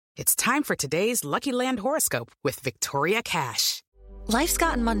It's time for today's Lucky Land horoscope with Victoria Cash. Life's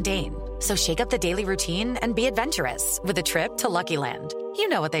gotten mundane, so shake up the daily routine and be adventurous with a trip to Lucky Land. You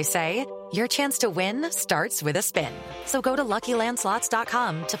know what they say, your chance to win starts with a spin. So go to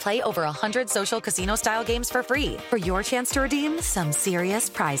LuckyLandSlots.com to play over 100 social casino-style games for free for your chance to redeem some serious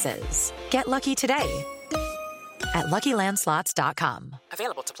prizes. Get lucky today at LuckyLandSlots.com.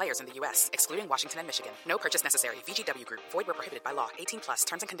 Available to players in the U.S., excluding Washington and Michigan. No purchase necessary. VGW Group. Void where prohibited by law. 18+.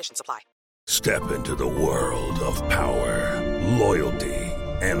 Terms and conditions apply. Step into the world of power, loyalty,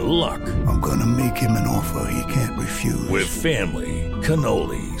 and luck. I'm gonna make him an offer he can't refuse. With family,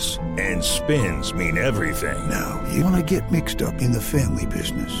 cannolis, and spins mean everything. Now, you wanna get mixed up in the family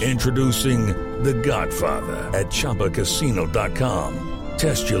business. Introducing The Godfather at ChumbaCasino.com.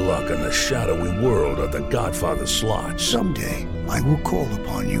 Test your luck in the shadowy world of The Godfather slot. Someday, I will call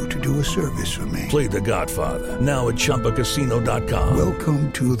upon you to do a service for me. Play The Godfather, now at ChumbaCasino.com.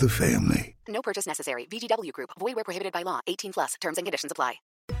 Welcome to the family. No purchase necessary. VGW Group. Void where prohibited by law. 18+. Terms and conditions apply.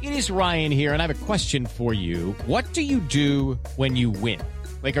 It is Ryan here, and I have a question for you. What do you do when you win?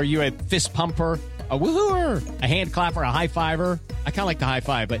 Like, are you a fist pumper, a woo-hooer, a hand clapper, a high-fiver? I kind of like the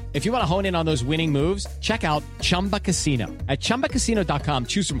high-five, but if you want to hone in on those winning moves, check out Chumba Casino. At ChumbaCasino.com,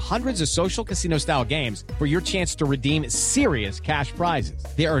 choose from hundreds of social casino-style games for your chance to redeem serious cash prizes.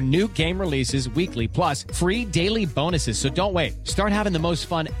 There are new game releases weekly, plus free daily bonuses, so don't wait. Start having the most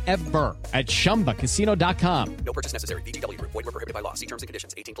fun ever at ChumbaCasino.com. No purchase necessary. VGW Group. Void where prohibited by law. See terms and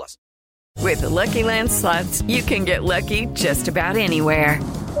conditions. 18+. With the Lucky Land Slots, you can get lucky just about anywhere.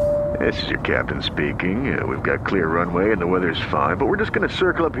 This is your captain speaking. We've got clear runway and the weather's fine, but we're just going to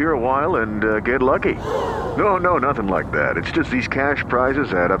circle up here a while and get lucky. No, nothing like that. It's just these cash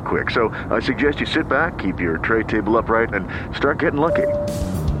prizes add up quick. So I suggest you sit back, keep your tray table upright, and start getting lucky.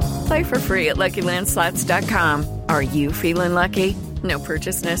 Play for free at LuckyLandSlots.com. Are you feeling lucky? No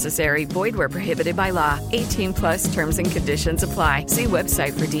purchase necessary. Void where prohibited by law. 18+ terms and conditions apply. See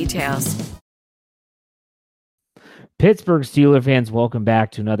website for details. Pittsburgh Steelers fans, welcome back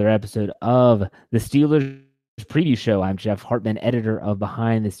to another episode of the Steelers Preview Show. I'm Jeff Hartman, editor of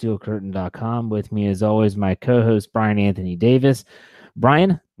BehindTheSteelCurtain.com. With me, as always, my co-host, Brian Anthony Davis.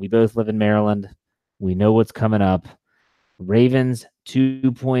 Brian, we both live in Maryland. We know what's coming up. Ravens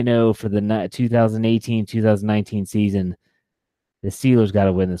 2.0 for the 2018-2019 season. The Steelers got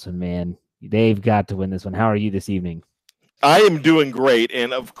to win this one, man. They've got to win this one. How are you this evening? I am doing great,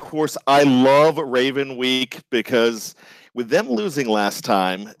 and of course, I love Raven Week because with them losing last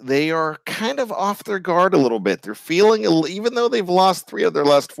time, they are kind of off their guard a little bit. They're feeling, even though they've lost 3 of their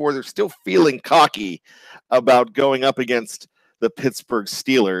last 4, they're still feeling cocky about going up against the Pittsburgh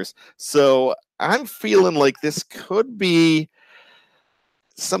Steelers. So I'm feeling like this could be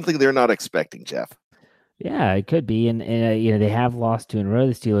something they're not expecting, Jeff. Yeah, it could be. And they have lost 2 in a row.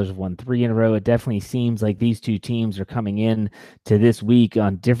 The Steelers have won 3 in a row. It definitely seems like these two teams are coming in to this week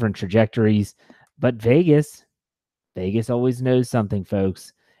on different trajectories. But Vegas always knows something,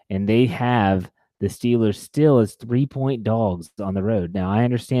 folks. And they have the Steelers still as 3-point dogs on the road. Now, I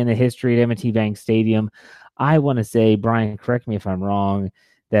understand the history at M&T Bank Stadium. I want to say, Brian, correct me if I'm wrong,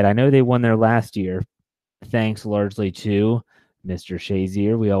 that I know they won there last year, thanks largely to Mr.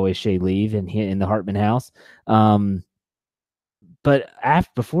 Shazier. We always Shay leave in the Hartman house. But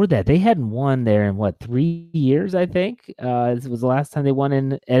before that, they hadn't won there in 3 years, I think. This was the last time they won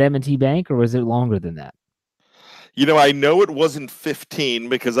at M&T Bank, or was it longer than that? You know, I know it wasn't 15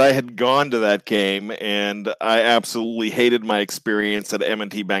 because I had gone to that game and I absolutely hated my experience at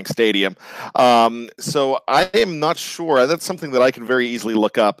M&T Bank Stadium. So I am not sure. That's something that I can very easily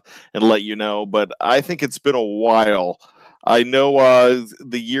look up and let you know, but I think it's been a while. I know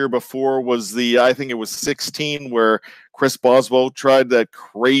the year before was I think it was 16 where Chris Boswell tried that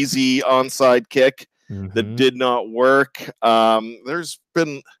crazy onside kick that did not work. There's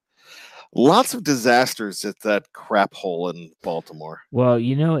been lots of disasters at that crap hole in Baltimore. Well,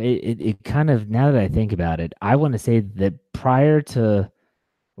 it kind of, now that I think about it, I want to say that prior to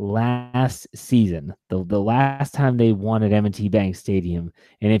last season, the last time they won at M&T Bank Stadium,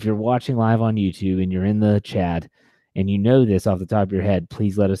 and if you're watching live on YouTube and you're in the chat, and you know this off the top of your head,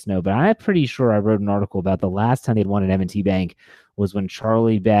 please let us know. But I'm pretty sure I wrote an article about the last time they'd won at M&T Bank was when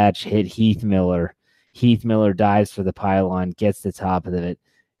Charlie Batch hit Heath Miller. Heath Miller dives for the pylon, gets the top of it.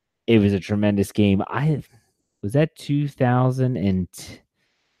 It was a tremendous game. Was that 2000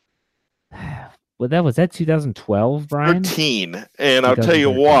 was that 2012, Brian? 13. And I'll tell you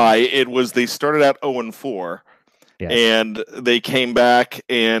why. It was they started out 0-4, and they came back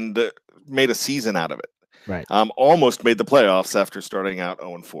and made a season out of it. Right. Almost made the playoffs after starting out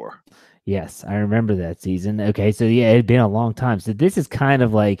 0-4. Yes, I remember that season. Okay, so yeah, it had been a long time. So this is kind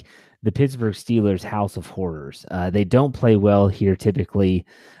of like the Pittsburgh Steelers' house of horrors. They don't play well here typically.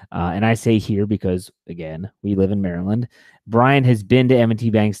 And I say here because, again, we live in Maryland. Brian has been to M&T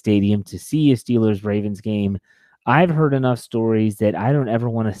Bank Stadium to see a Steelers-Ravens game. I've heard enough stories that I don't ever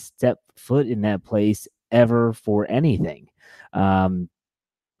want to step foot in that place ever for anything.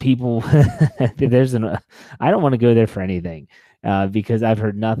 People, I don't want to go there for anything because I've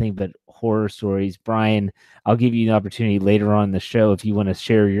heard nothing but horror stories. Brian, I'll give you an opportunity later on in the show if you want to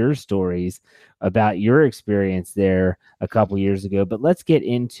share your stories about your experience there a couple years ago. But let's get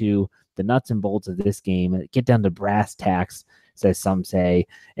into the nuts and bolts of this game, get down to brass tacks, as some say,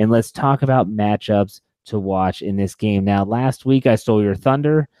 and let's talk about matchups to watch in this game. Now, last week I stole your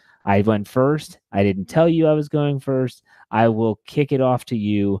thunder. I went first. I didn't tell you I was going first. I will kick it off to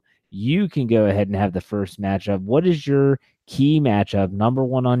you. You can go ahead and have the first matchup. What is your key matchup, number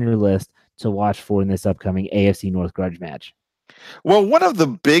one on your list to watch for in this upcoming AFC North grudge match? Well, one of the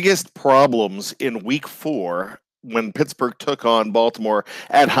biggest problems in week 4 when Pittsburgh took on Baltimore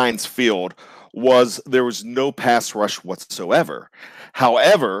at Heinz Field was there was no pass rush whatsoever.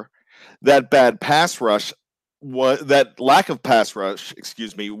 However, that lack of pass rush,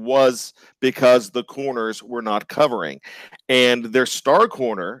 was because the corners were not covering. And their star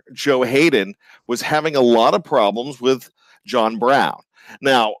corner, Joe Hayden, was having a lot of problems with John Brown.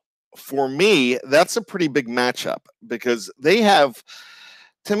 Now, for me, that's a pretty big matchup because they have,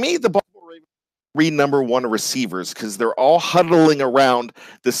 to me, the Baltimore Ravens 3 number 1 receivers because they're all huddling around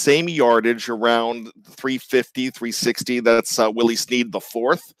the same yardage, around 350, 360. That's Willie Snead, the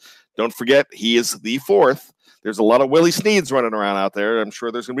 4th. Don't forget, he is the 4th. There's a lot of Willie Sneads running around out there. I'm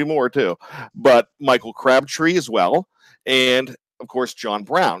sure there's going to be more too. But Michael Crabtree as well. And, of course, John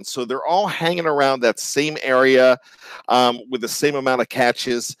Brown. So they're all hanging around that same area with the same amount of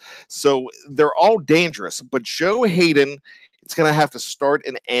catches. So they're all dangerous. But Joe Hayden, it's going to have to start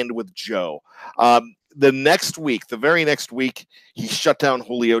and end with Joe. The very next week, he shut down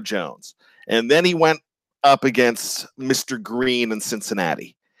Julio Jones. And then he went up against Mr. Green in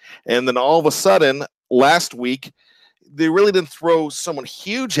Cincinnati. And then all of a sudden, last week, they really didn't throw someone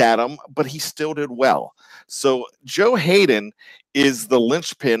huge at him, but he still did well. So Joe Hayden is the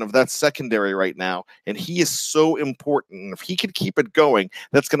linchpin of that secondary right now, and he is so important. If he could keep it going,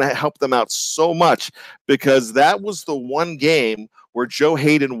 that's going to help them out so much because that was the one game where Joe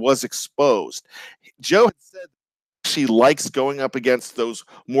Hayden was exposed. Joe had said she likes going up against those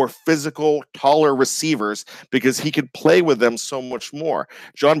more physical, taller receivers because he could play with them so much more.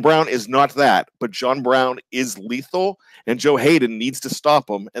 John Brown is not that, but John Brown is lethal, and Joe Hayden needs to stop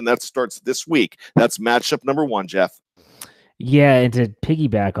him, and that starts this week. That's matchup number 1, Jeff. Yeah, and to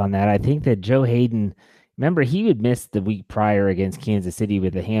piggyback on that, I think that Joe Hayden, remember, he would miss the week prior against Kansas City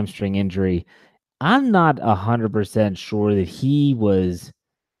with a hamstring injury. I'm not 100% sure that he was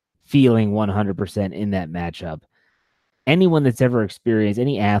feeling 100% in that matchup. Anyone that's ever experienced,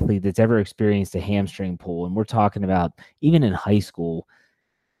 any athlete that's ever experienced a hamstring pull, and we're talking about even in high school,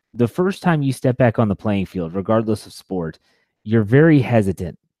 the first time you step back on the playing field, regardless of sport, you're very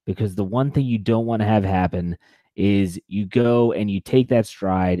hesitant because the one thing you don't want to have happen is you go and you take that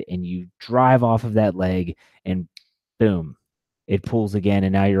stride and you drive off of that leg and boom, it pulls again.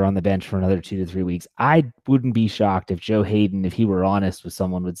 And now you're on the bench for another 2 to 3 weeks. I wouldn't be shocked if Joe Hayden, if he were honest with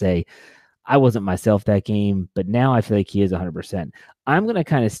someone, would say, I wasn't myself that game, but now I feel like he is 100%. I'm going to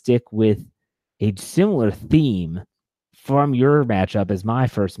kind of stick with a similar theme from your matchup as my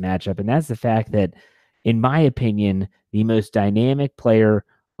first matchup, and that's the fact that, in my opinion, the most dynamic player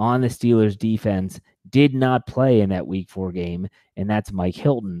on the Steelers defense did not play in that Week 4 game, and that's Mike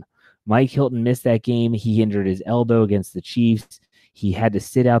Hilton. Mike Hilton missed that game. He injured his elbow against the Chiefs. He had to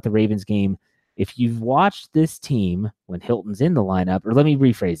sit out the Ravens game. If you've watched this team when Hilton's in the lineup, or let me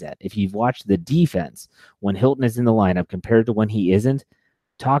rephrase that. If you've watched the defense when Hilton is in the lineup compared to when he isn't,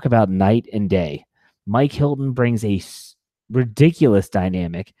 talk about night and day. Mike Hilton brings a ridiculous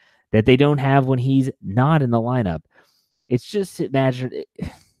dynamic that they don't have when he's not in the lineup. It's just, imagine,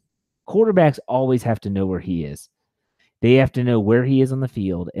 quarterbacks always have to know where he is. They have to know where he is on the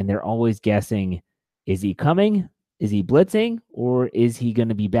field, and they're always guessing, is he coming? Is he blitzing, or is he going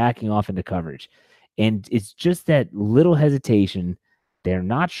to be backing off into coverage? And it's just that little hesitation. They're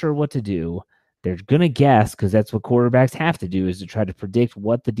not sure what to do. They're going to guess because that's what quarterbacks have to do, is to try to predict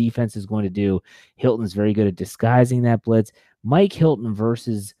what the defense is going to do. Hilton's very good at disguising that blitz. Mike Hilton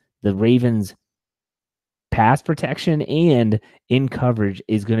versus the Ravens pass protection and in coverage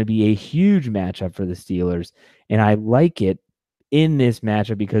is going to be a huge matchup for the Steelers. And I like it in this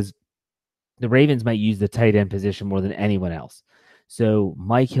matchup because the Ravens might use the tight end position more than anyone else. So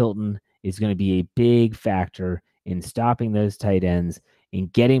Mike Hilton is going to be a big factor in stopping those tight ends, in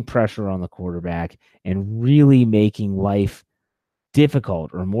getting pressure on the quarterback, and really making life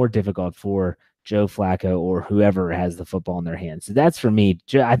difficult or more difficult for Joe Flacco or whoever has the football in their hands. So that's for me.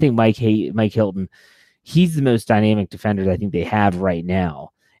 I think Mike Hilton, he's the most dynamic defender that I think they have right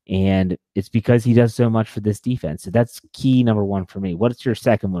now. And it's because he does so much for this defense. So that's key number one for me. What's your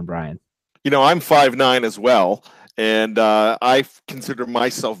second one, Brian? I'm 5'9" as well, and I consider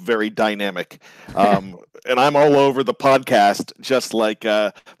myself very dynamic. And I'm all over the podcast, just like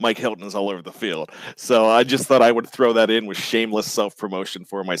Mike Hilton is all over the field. So I just thought I would throw that in with shameless self-promotion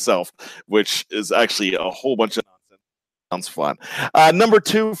for myself, which is actually a whole bunch of nonsense. Sounds fun. Number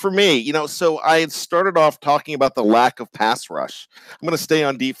two for me, so I had started off talking about the lack of pass rush. I'm going to stay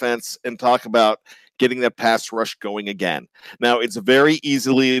on defense and talk about getting that pass rush going again. Now, it's very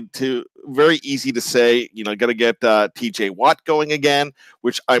easy to say, got to get TJ Watt going again,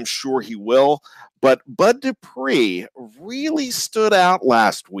 which I'm sure he will. But Bud Dupree really stood out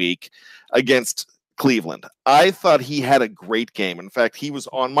last week against Cleveland. I thought he had a great game. In fact, he was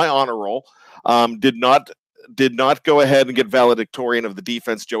on my honor roll. Did not go ahead and get valedictorian of the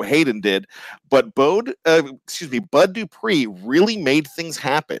defense. Joe Hayden did, but Bud Dupree really made things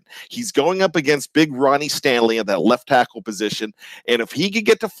happen. He's going up against big Ronnie Stanley at that left tackle position, and if he could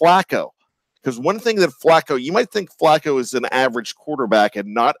get to Flacco, because one thing that you might think Flacco is an average quarterback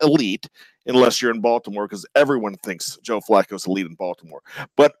and not elite, unless you're in Baltimore, because everyone thinks Joe Flacco is elite in Baltimore.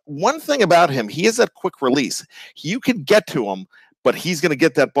 But one thing about him, he has that quick release. You can get to him, but he's going to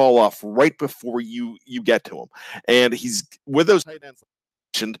get that ball off right before you get to him. And he's with those tight ends,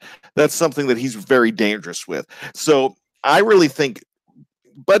 that's something that he's very dangerous with. So I really think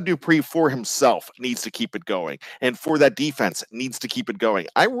Bud Dupree for himself needs to keep it going, and for that defense needs to keep it going.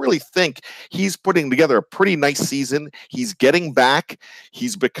 I really think he's putting together a pretty nice season. He's getting back.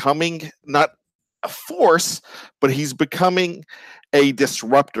 He's becoming not a force, but he's becoming a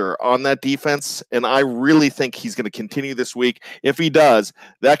disruptor on that defense, and I really think he's going to continue this week. If he does,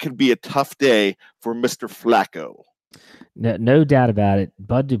 that could be a tough day for Mr. Flacco. No doubt about it.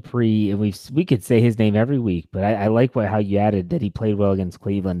 Bud Dupree, and we could say his name every week, but I like how you added that he played well against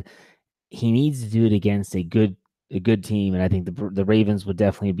Cleveland. He needs to do it against a good team, and I think the Ravens would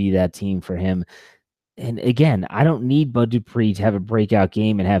definitely be that team for him. And again, I don't need Bud Dupree to have a breakout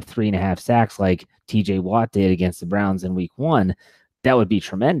game and have 3.5 sacks like TJ Watt did against the Browns in week 1. That would be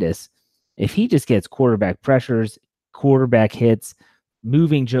tremendous. If he just gets quarterback pressures, quarterback hits,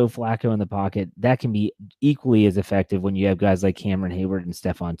 moving Joe Flacco in the pocket, that can be equally as effective when you have guys like Cameron Hayward and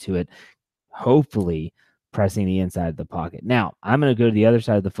Stephon Tuitt, hopefully pressing the inside of the pocket. Now, I'm going to go to the other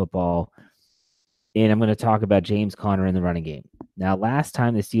side of the football, and I'm going to talk about James Conner in the running game. Now, last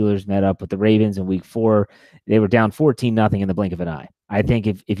time the Steelers met up with the Ravens in week 4, they were down 14-0 in the blink of an eye. I think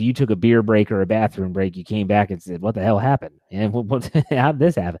if you took a beer break or a bathroom break, you came back and said, what the hell happened? And how did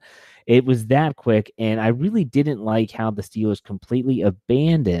this happen? It was that quick, and I really didn't like how the Steelers completely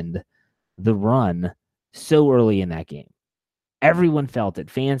abandoned the run so early in that game. Everyone felt it.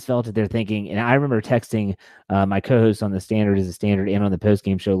 Fans felt it. They're thinking, and I remember texting my co-host on the Standard as a Standard and on the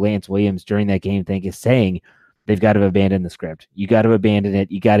postgame show, Lance Williams, during that game, saying they've got to abandon the script. You got to abandon it.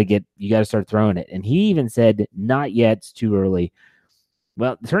 You got to start throwing it. And he even said, not yet. It's too early.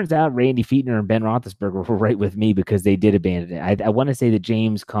 Well, it turns out Randy Fichtner and Ben Roethlisberger were right with me because they did abandon it. I want to say that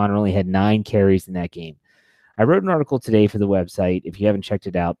James Conner only had 9 carries in that game. I wrote an article today for the website. If you haven't checked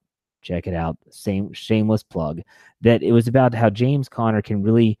it out, check it out. Same shameless plug. That it was about how James Conner can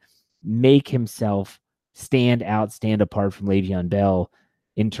really make himself stand apart from Le'Veon Bell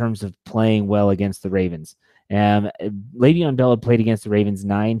in terms of playing well against the Ravens. Le'Veon Bell had played against the Ravens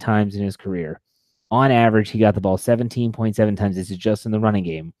 9 times in his career. On average, he got the ball 17.7 times. This is just in the running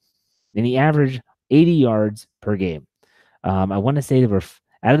game. And he averaged 80 yards per game. I want to say there were,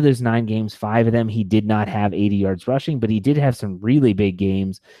 out of those 9 games, 5 of them, he did not have 80 yards rushing, but he did have some really big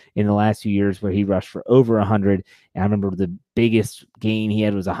games in the last few years where he rushed for over 100. And I remember the biggest gain he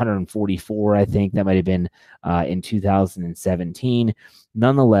had was 144, I think. That might have been in 2017.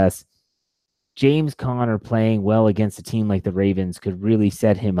 Nonetheless, James Conner playing well against a team like the Ravens could really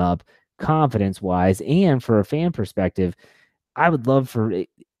set him up confidence-wise, and for a fan perspective, I would love for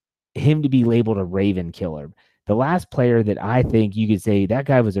him to be labeled a Raven killer. The last player that I think you could say that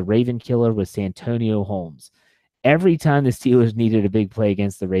guy was a Raven killer was Santonio Holmes. Every time the Steelers needed a big play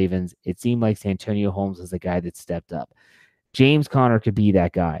against the Ravens, it seemed like Santonio Holmes was the guy that stepped up. James Conner could be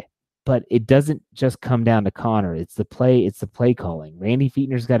that guy, but it doesn't just come down to Conner. It's the play calling. Randy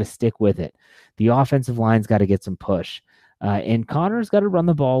Fichtner's got to stick with it. The offensive line's got to get some push. And Conner's got to run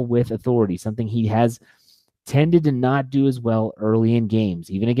the ball with authority, something he has tended to not do as well early in games.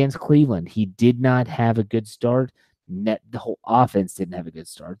 Even against Cleveland, he did not have a good start. The whole offense didn't have a good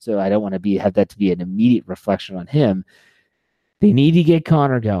start, so I don't want to have that to be an immediate reflection on him. They need to get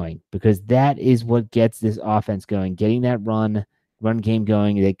Connor going because that is what gets this offense going. Getting that run game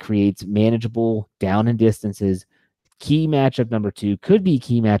going that creates manageable down and distances. Key matchup number 2 could be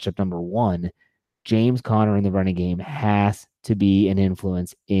key matchup number 1. James Conner in the running game has to be an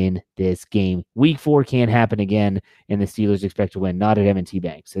influence in this game. Week 4 can't happen again, and the Steelers expect to win, not at M&T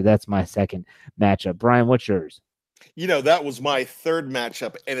Bank. So that's my second matchup. Brian, what's yours? That was my third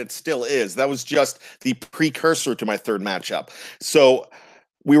matchup, and it still is. That was just the precursor to my third matchup. So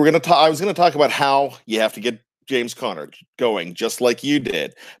I was going to talk about how you have to get James Conner going, just like you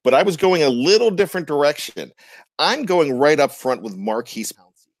did. But I was going a little different direction. I'm going right up front with Maurkice Pouncey.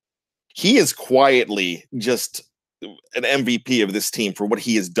 He is quietly just an MVP of this team for what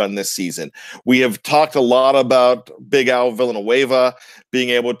he has done this season. We have talked a lot about Big Al Villanueva being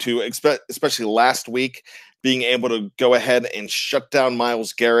able to, especially last week, being able to go ahead and shut down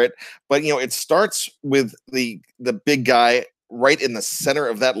Myles Garrett. But, it starts with the big guy right in the center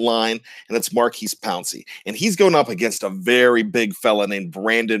of that line, and it's Maurkice Pouncey. And he's going up against a very big fella named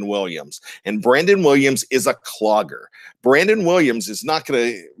Brandon Williams. And Brandon Williams is a clogger. Brandon Williams is not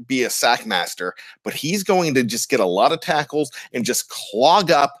going to be a sack master, but he's going to just get a lot of tackles and just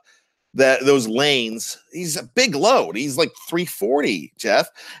clog up those lanes. He's a big load. He's like 340, Jeff.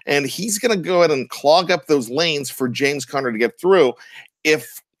 And he's going to go ahead and clog up those lanes for James Conner to get through.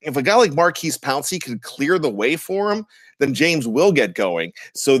 If a guy like Maurkice Pouncey could clear the way for him, then James will get going.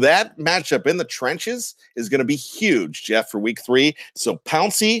 So that matchup in the trenches is going to be huge, Jeff, for week 3. So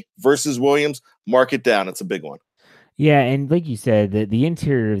Pouncey versus Williams, mark it down. It's a big one. Yeah, and like you said, the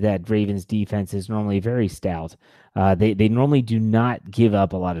interior of that Ravens defense is normally very stout. They normally do not give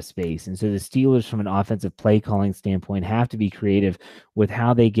up a lot of space. And so the Steelers, from an offensive play calling standpoint, have to be creative with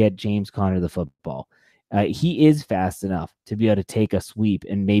how they get James Conner the football. He is fast enough to be able to take a sweep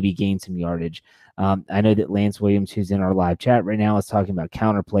and maybe gain some yardage. I know that Lance Williams, who's in our live chat right now, is talking about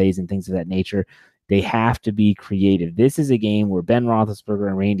counter plays and things of that nature. They have to be creative. This is a game where Ben Roethlisberger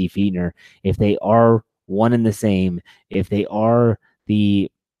and Randy Fichtner, if they are one and the same, if they are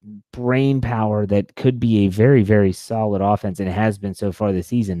the brain power that could be a very, very solid offense, and it has been so far this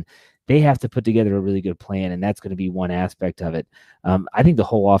season, they have to put together a really good plan, and that's going to be one aspect of it. I think the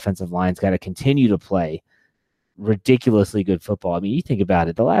whole offensive line's got to continue to play ridiculously good football. I mean, you think about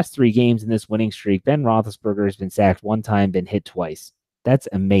it. The last 3 games in this winning streak, Ben Roethlisberger has been sacked 1 time, been hit twice. That's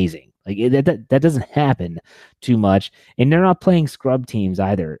amazing. Like that doesn't happen too much. And they're not playing scrub teams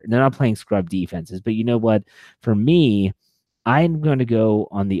either. They're not playing scrub defenses. But you know what? For me, I'm going to go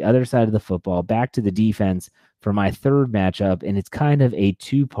on the other side of the football, back to the defense for my third matchup. And it's kind of a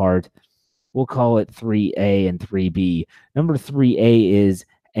 2-part. We'll call it 3A and 3B. Number 3A is,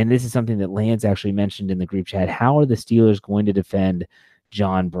 and this is something that Lance actually mentioned in the group chat, how are the Steelers going to defend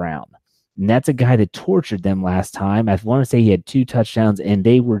John Brown? And that's a guy that tortured them last time. I want to say he had 2 touchdowns, and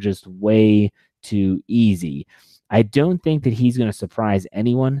they were just way too easy. I don't think that he's going to surprise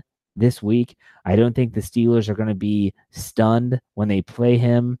anyone this week. I don't think the Steelers are going to be stunned when they play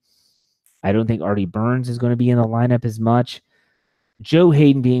him. I don't think Artie Burns is going to be in the lineup as much. Joe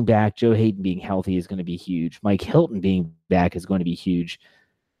Hayden being back, Joe Hayden being healthy is going to be huge. Mike Hilton being back is going to be huge.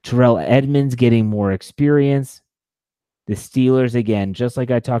 Terrell Edmonds getting more experience. The Steelers, again, just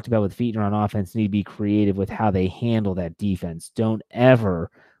like I talked about with Fichtner on offense, need to be creative with how they handle that defense. Don't ever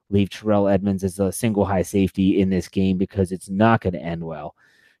leave Terrell Edmonds as a single high safety in this game because it's not going to end well.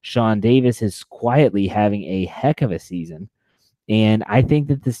 Sean Davis is quietly having a heck of a season. And I think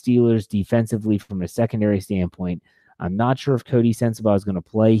that the Steelers defensively, from a secondary standpoint, I'm not sure if Cody Sensabaugh is going to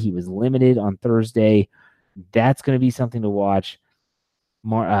play. He was limited on Thursday. That's going to be something to watch.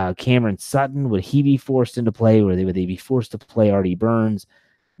 Cameron Sutton, would he be forced into play? Would they be forced to play Artie Burns?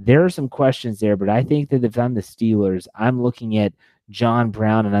 There are some questions there, but I think that if I'm the Steelers, I'm looking at John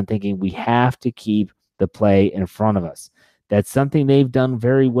Brown and I'm thinking we have to keep the play in front of us. That's something they've done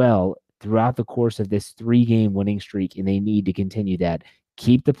very well throughout the course of this 3-game winning streak, and they need to continue that.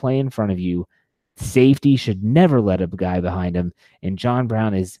 Keep the play in front of you. Safety should never let a guy behind him, and John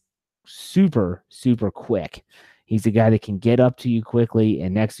Brown is super, super quick. He's a guy that can get up to you quickly,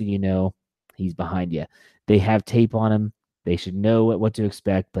 and next thing you know, he's behind you. They have tape on him. They should know what to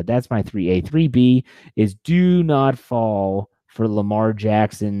expect, but that's my 3A. 3B is do not fall for Lamar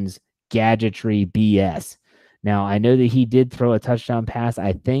Jackson's gadgetry BS. Now, I know that he did throw a touchdown pass,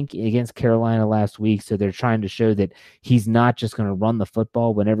 I think, against Carolina last week, so they're trying to show that he's not just going to run the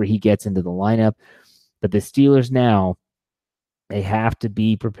football whenever he gets into the lineup. But the Steelers now They have to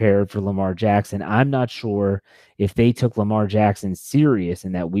be prepared for Lamar Jackson. I'm not sure if they took Lamar Jackson serious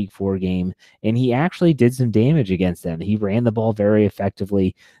in that Week 4 game, and he actually did some damage against them. He ran the ball very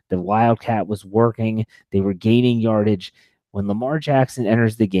effectively. The Wildcat was working. They were gaining yardage. When Lamar Jackson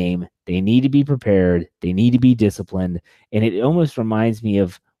enters the game, they need to be prepared. They need to be disciplined, and it almost reminds me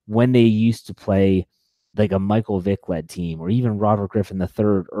of when they used to play like a Michael Vick-led team or even Robert Griffin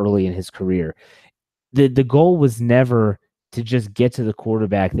III early in his career. The goal was never to just get to the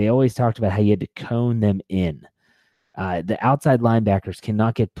quarterback. They always talked about how you had to cone them in. The outside linebackers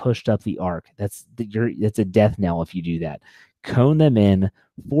cannot get pushed up the arc. That's a death knell if you do that. Cone them in,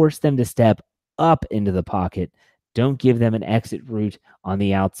 force them to step up into the pocket. Don't give them an exit route on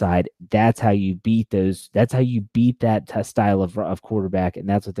the outside. That's how you beat those. That's how you beat that style of quarterback, and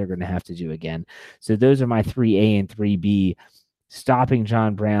that's what they're going to have to do again. So those are my 3A and 3B. Stopping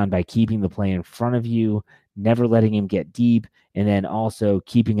John Brown by keeping the play in front of you, never letting him get deep, and then also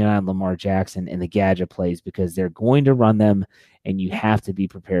keeping an eye on Lamar Jackson and the gadget plays because they're going to run them, and you have to be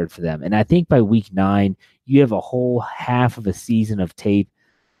prepared for them. And I think by week 9, you have a whole half of a season of tape.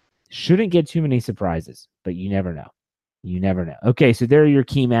 Shouldn't get too many surprises, but you never know. You never know. Okay, so there are your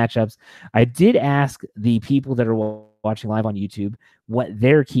key matchups. I did ask the people that are watching live on YouTube what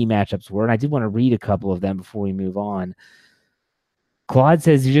their key matchups were, and I did want to read a couple of them before we move on. Claude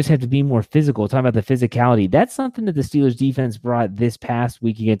says you just have to be more physical. Talking about the physicality. That's something that the Steelers defense brought this past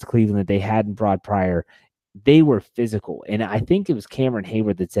week against Cleveland that they hadn't brought prior. They were physical. And I think it was Cameron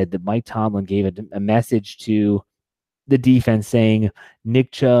Hayward that said that Mike Tomlin gave a message to the defense saying,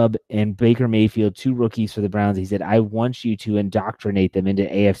 Nick Chubb and Baker Mayfield, 2 rookies for the Browns. He said, I want you to indoctrinate them into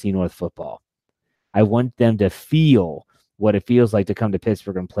AFC North football. I want them to feel what it feels like to come to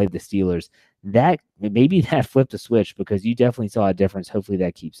Pittsburgh and play the Steelers. Maybe that flipped a switch because you definitely saw a difference. Hopefully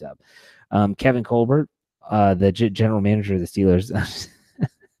that keeps up. Kevin Colbert, the general manager of the Steelers,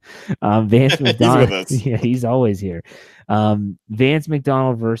 Vance McDonald. He's always here. Vance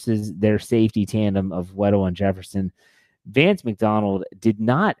McDonald versus their safety tandem of Weddle and Jefferson. Vance McDonald did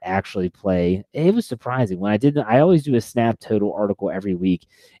not actually play. It was surprising. I always do a snap total article every week.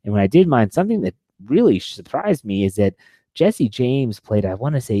 And when I did mine, something that really surprised me is that Jesse James played, I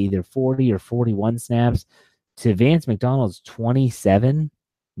want to say, either 40 or 41 snaps to Vance McDonald's 27.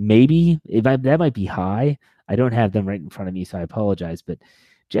 Maybe. That might be high. I don't have them right in front of me, so I apologize. But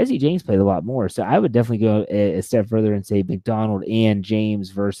Jesse James played a lot more. So I would definitely go a step further and say McDonald and James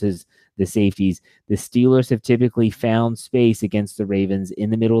versus the safeties. The Steelers have typically found space against the Ravens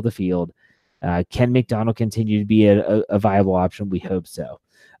in the middle of the field. Can McDonald continue to be a viable option? We hope so.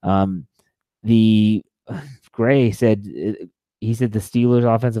 The Gray said the Steelers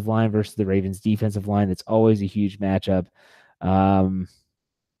offensive line versus the Ravens defensive line. It's always a huge matchup.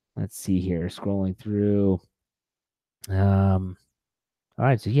 Let's see here, scrolling through. All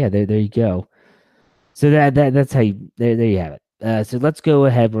right, so yeah, there you go. So that's how you there you have it. So let's go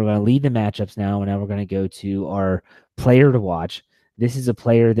ahead. We're going to lead the matchups now, and now we're going to go to our player to watch. This is a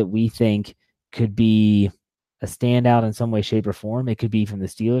player that we think could be a standout in some way, shape, or form. It could be from the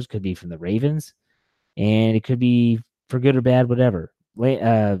Steelers, could be from the Ravens. And it could be for good or bad, whatever.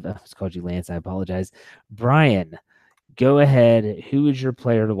 I called you Lance. I apologize. Brian, go ahead. Who is your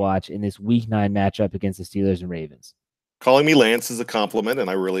player to watch in this Week 9 matchup against the Steelers and Ravens? Calling me Lance is a compliment, and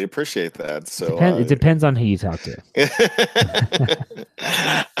I really appreciate that. So it depends on who you talk to.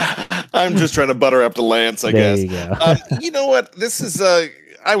 I'm just trying to butter up to Lance, I guess. You go. You know what? This is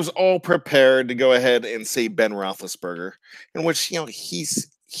I was all prepared to go ahead and say Ben Roethlisberger, in which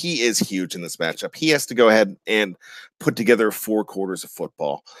he is huge in this matchup. He has to go ahead and put together 4 quarters of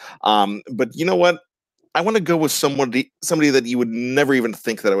football. But you know what? I want to go with somebody that you would never even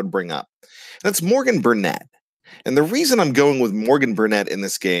think that I would bring up. That's Morgan Burnett. And the reason I'm going with Morgan Burnett in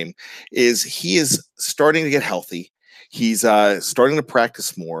this game is he is starting to get healthy. He's starting to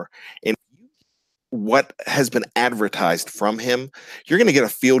practice more. And what has been advertised from him, you're going to get a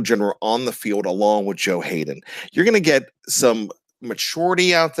field general on the field along with Joe Hayden. You're going to get some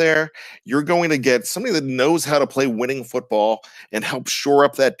maturity out there. You're going to get somebody that knows how to play winning football and help shore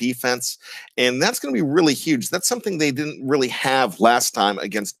up that defense. And that's going to be really huge. That's something they didn't really have last time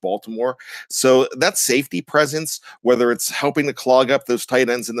against Baltimore. So that safety presence, whether it's helping to clog up those tight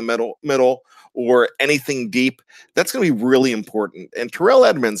ends in the middle or anything deep, that's going to be really important. And Terrell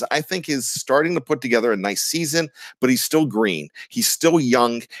Edmunds, I think, is starting to put together a nice season, but he's still green. He's still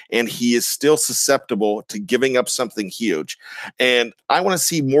young, and he is still susceptible to giving up something huge. And I want to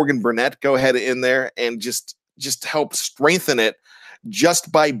see Morgan Burnett go ahead in there and just help strengthen it just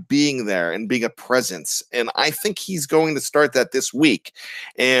by being there and being a presence. And I think he's going to start that this week.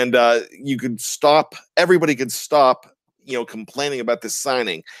 And everybody could stop complaining about this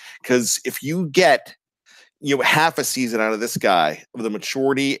signing, because if you get half a season out of this guy with the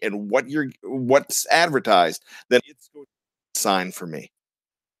maturity and what's advertised, then it's going to sign for me.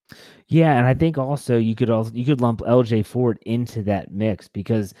 Yeah, and I think also you could lump LJ Fort into that mix,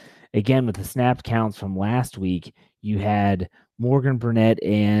 because again, with the snap counts from last week, you had Morgan Burnett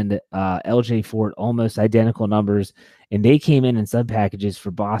and LJ Fort almost identical numbers, and they came in sub packages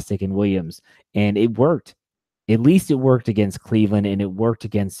for Bostic and Williams, and it worked. At least it worked against Cleveland, and it worked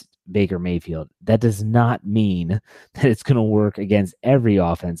against Baker Mayfield. That does not mean that it's going to work against every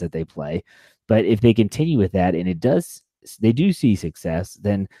offense that they play, but if they continue with that, and they do see success,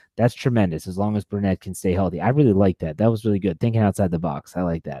 then that's tremendous, as long as Burnett can stay healthy. I really like that. That was really good. Thinking outside the box. I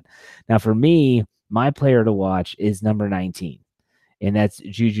like that. Now, for me, my player to watch is number 19, and that's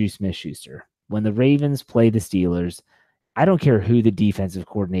Juju Smith-Schuster. When the Ravens play the Steelers, I don't care who the defensive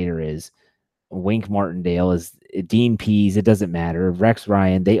coordinator is. Wink Martindale is Dean Pease. It doesn't matter. Rex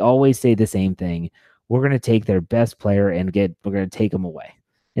Ryan. They always say the same thing. We're going to take their best player and we're going to take them away.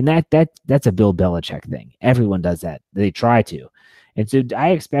 And that's a Bill Belichick thing. Everyone does that. They try to. And so I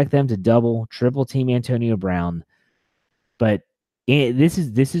expect them to double, triple team Antonio Brown. But this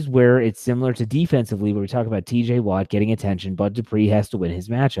is where it's similar to defensively, where we talk about TJ Watt getting attention. Bud Dupree has to win his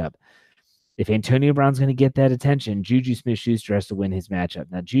matchup. If Antonio Brown's going to get that attention, Juju Smith-Schuster has to win his matchup.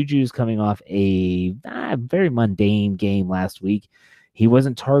 Now, Juju's coming off a very mundane game last week. He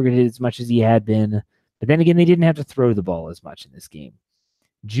wasn't targeted as much as he had been. But then again, they didn't have to throw the ball as much in this game.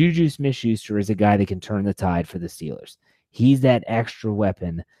 Juju Smith-Schuster is a guy that can turn the tide for the Steelers. He's that extra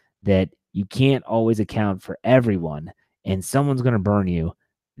weapon that you can't always account for everyone, and someone's going to burn you.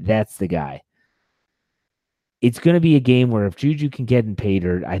 That's the guy. It's going to be a game where if Juju can get in paid,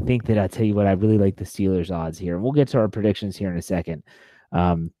 I think that I'll tell you what, I really like the Steelers odds here. And we'll get to our predictions here in a second.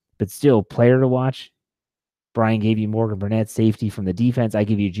 But still, player to watch. Brian gave you Morgan Burnett, safety from the defense. I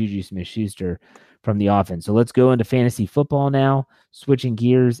give you Juju Smith-Schuster from the offense. So let's go into fantasy football now. Switching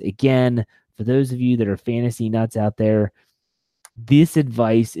gears again, for those of you that are fantasy nuts out there, this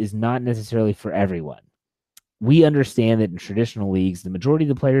advice is not necessarily for everyone. We understand that in traditional leagues, the majority of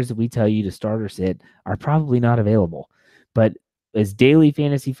the players that we tell you to start or sit are probably not available. But as daily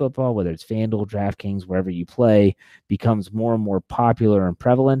fantasy football, whether it's FanDuel, DraftKings, wherever you play, becomes more and more popular and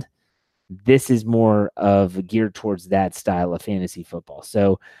prevalent, this is more of geared towards that style of fantasy football.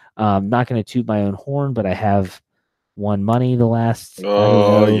 So I'm not going to toot my own horn, but I have won money the last 3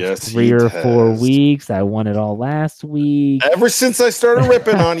 or 4 weeks. I won it all last week. Ever since I started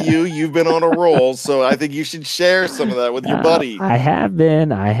ripping on you, you've been on a roll. So I think you should share some of that with your buddy. I have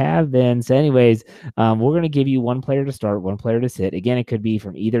been. So anyways, we're going to give you one player to start, one player to sit. Again, it could be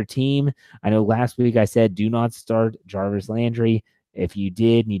from either team. I know last week I said do not start Jarvis Landry. If you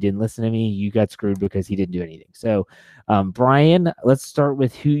did and you didn't listen to me, you got screwed because he didn't do anything. So, Brian, let's start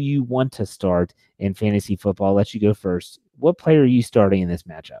with who you want to start in fantasy football. I'll let you go first. What player are you starting in this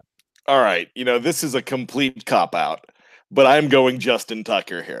matchup? All right. This is a complete cop-out, but I'm going Justin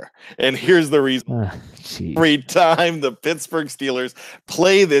Tucker here. And here's the reason. Every time the Pittsburgh Steelers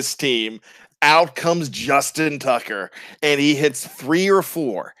play this team, out comes Justin Tucker, and he hits 3 or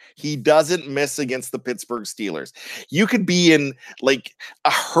 4. He doesn't miss against the Pittsburgh Steelers. You could be in like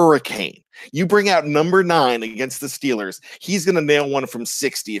a hurricane. You bring out number 9 against the Steelers. He's going to nail one from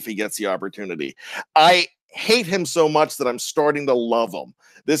 60 if he gets the opportunity. I hate him so much that I'm starting to love him.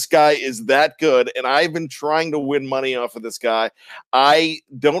 This guy is that good, and I've been trying to win money off of this guy. I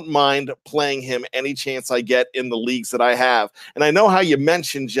don't mind playing him any chance I get in the leagues that I have. And I know how you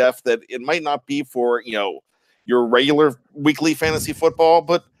mentioned, Jeff, that it might not be for, your regular weekly fantasy football,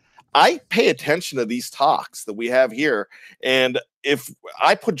 but I pay attention to these talks that we have here. And if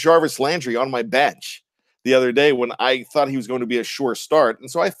I put Jarvis Landry on my bench the other day when I thought he was going to be a sure start. And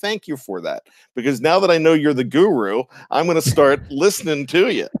so I thank you for that, because now that I know you're the guru, I'm going to start listening to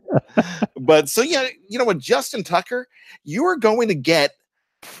you. But so, yeah, you know what, Justin Tucker, you are going to get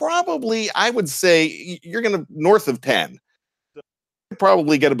probably, I would say you're going to north of 10.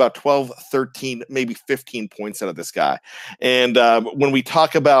 Probably get about 12, 13, maybe 15 points out of this guy. And when we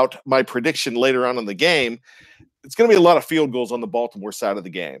talk about my prediction later on in the game, it's going to be a lot of field goals on the Baltimore side of the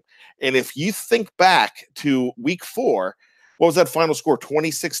game. And if you think back to week 4, what was that final score?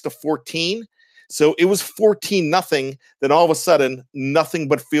 26-14. So it was 14-0. Then all of a sudden, nothing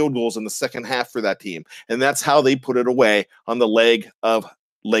but field goals in the second half for that team. And that's how they put it away on the leg of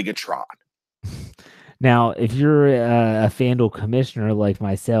Legatron. Now, if you're a FanDuel commissioner like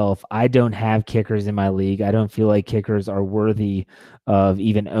myself, I don't have kickers in my league. I don't feel like kickers are worthy of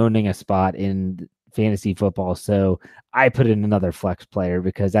even owning a spot in fantasy football. So I put in another flex player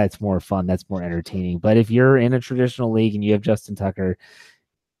because that's more fun. That's more entertaining. But if you're in a traditional league and you have Justin Tucker,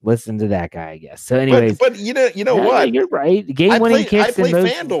 listen to that guy, I guess. So anyways, but you know what? You're right. Game-winning kicks. I play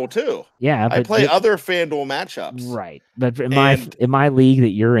FanDuel too. Yeah, I play other FanDuel matchups. Right, but in my league that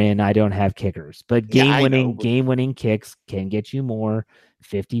you're in, I don't have kickers. But game-winning kicks can get you more.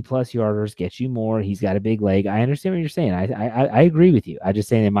 50-plus yarders gets you more. He's got a big leg. I understand what you're saying. I agree with you. I just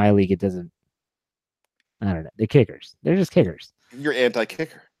saying in my league it doesn't. I don't know. The kickers. They're just kickers. You're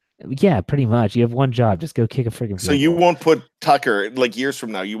anti-kicker. Yeah, pretty much. You have one job. Just go kick a freaking So you won't put Tucker, like years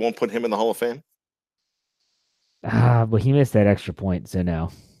from now, you won't put him in the Hall of Fame? Well, he missed that extra point, so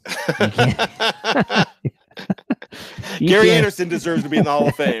no. You can't. Gary Anderson deserves to be in the Hall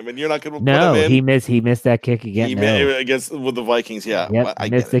of Fame, and you're not going to put him in? No, he missed that kick again. Against with the Vikings, yeah. Yep, I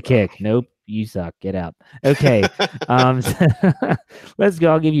missed the kick. Nope, you suck. Get out. Okay, let's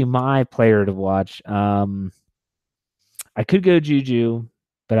go. I'll give you my player to watch. I could go Juju,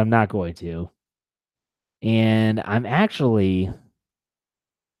 but I'm not going to. And I'm actually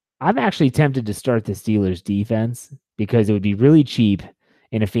tempted to start the Steelers defense because it would be really cheap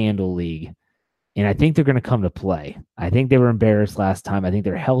in a FanDuel league. And I think they're going to come to play. I think they were embarrassed last time. I think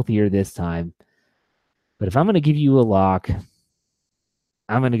they're healthier this time. But if I'm going to give you a lock,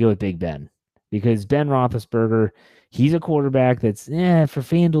 I'm going to go with Big Ben. Because Ben Roethlisberger, he's a quarterback that's, for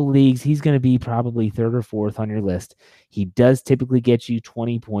FanDuel leagues, he's going to be probably third or fourth on your list. He does typically get you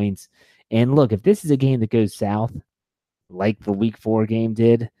 20 points. And look, if this is a game that goes south, like the Week 4 game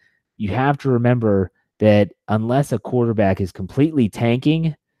did, you have to remember that unless a quarterback is completely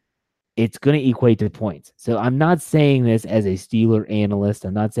tanking, it's going to equate to points. So I'm not saying this as a Steeler analyst.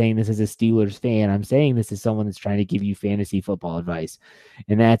 I'm not saying this as a Steelers fan. I'm saying this as someone that's trying to give you fantasy football advice.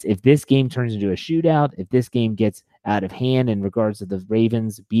 And that's if this game turns into a shootout, if this game gets out of hand in regards to the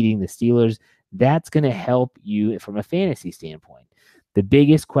Ravens beating the Steelers, that's going to help you from a fantasy standpoint. The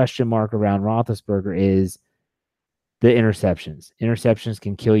biggest question mark around Roethlisberger is the interceptions. Interceptions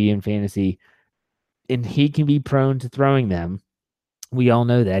can kill you in fantasy, and he can be prone to throwing them. We all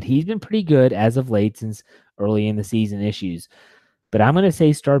know that. He's been pretty good as of late since early in the season issues. But I'm going to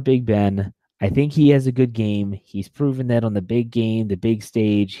say start Big Ben. I think he has a good game. He's proven that on the big game, the big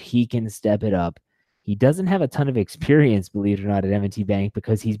stage, he can step it up. He doesn't have a ton of experience, believe it or not, at M&T Bank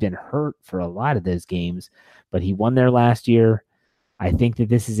because he's been hurt for a lot of those games. But he won there last year. I think that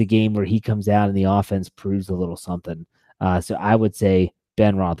this is a game where he comes out and the offense proves a little something. So I would say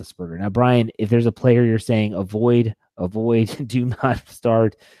Ben Roethlisberger. Now, Brian, if there's a player you're saying avoid, do not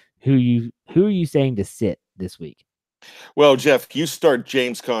start, who are you saying to sit this week? Well, Jeff, you start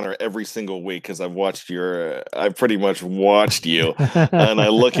James Conner every single week because I've pretty much watched you, and I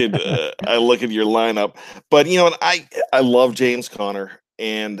look at your lineup. But you know what, I love James Conner,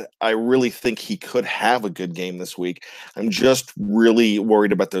 and I really think he could have a good game this week. I'm just really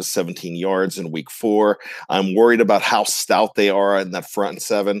worried about those 17 yards in Week 4. I'm worried about how stout they are in that front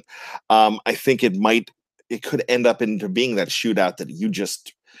seven. I think it could end up into being that shootout that you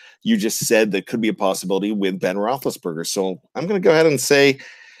just said that could be a possibility with Ben Roethlisberger. So I'm going to go ahead and say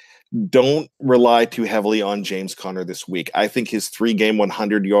don't rely too heavily on James Conner this week. I think his 3-game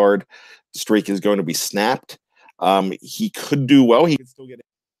 100-yard streak is going to be snapped. He could do well. He could still get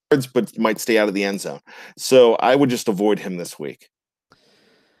yards, but might stay out of the end zone. So I would just avoid him this week.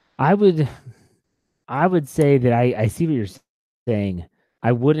 I would say that I see what you're saying.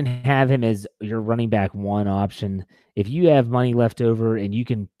 I wouldn't have him as your running back one option. If you have money left over and you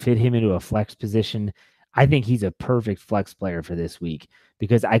can fit him into a flex position, I think he's a perfect flex player for this week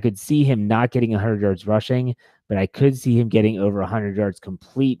because I could see him not getting 100 yards rushing, but I could see him getting over 100 yards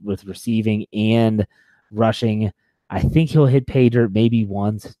complete with receiving and rushing. I think he'll hit pay dirt maybe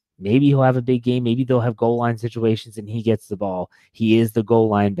once. Maybe he'll have a big game. Maybe they'll have goal line situations and he gets the ball. He is the goal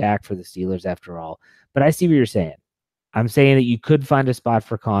line back for the Steelers after all. But I see what you're saying. I'm saying that you could find a spot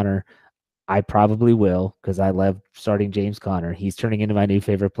for Conner. I probably will because I love starting James Conner. He's turning into my new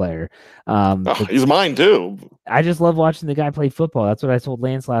favorite player. He's mine too. I just love watching the guy play football. That's what I told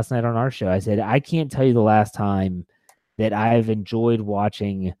Lance last night on our show. I said, I can't tell you the last time that I've enjoyed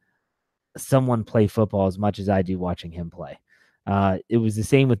watching someone play football as much as I do watching him play. It was the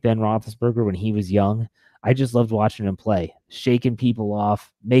same with Ben Roethlisberger when he was young. I just loved watching him play, shaking people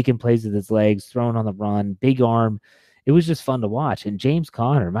off, making plays with his legs, throwing on the run, big arm. It was just fun to watch. And James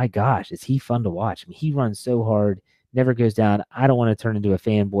Conner, my gosh, is he fun to watch. I mean, he runs so hard, never goes down. I don't want to turn into a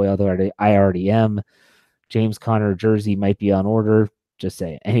fanboy, although I already am. James Conner jersey might be on order. Just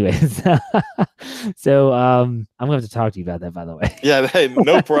say it. Anyways, so I'm gonna have to talk to you about that, by the way. Yeah, hey,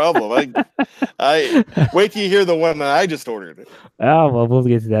 no problem. I wait till you hear the one that I just ordered. Oh well, we'll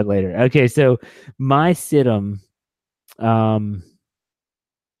get to that later. Okay, so my sit-em, I'm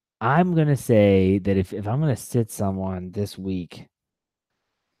gonna say that if I'm gonna sit someone this week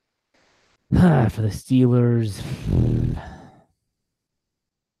for the Steelers,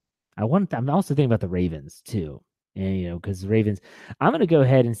 I'm also thinking about the Ravens too. And, because the Ravens, I'm going to go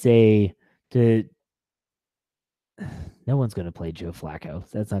ahead and say no one's going to play Joe Flacco.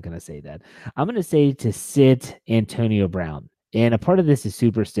 That's not going to say that. I'm going to say to sit Antonio Brown. And a part of this is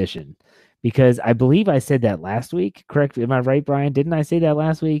superstition because I believe I said that last week. Correct? Am I right, Brian? Didn't I say that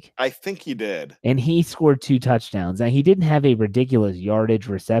last week? I think you did. And he scored 2 touchdowns. Now, he didn't have a ridiculous yardage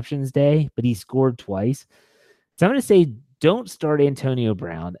receptions day, but he scored twice. So I'm going to say don't start Antonio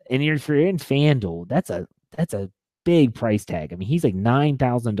Brown. And if you're in FanDuel, that's a big price tag. I mean, he's like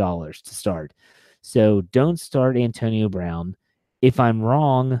 $9,000 to start. So don't start Antonio Brown. If I'm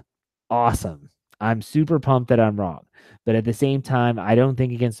wrong, awesome. I'm super pumped that I'm wrong. But at the same time, I don't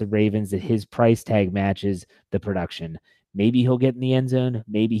think against the Ravens that his price tag matches the production. Maybe he'll get in the end zone.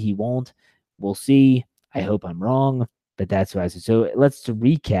 Maybe he won't. We'll see. I hope I'm wrong, but that's what I said. So let's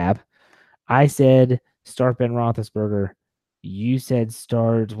recap. I said start Ben Roethlisberger. You said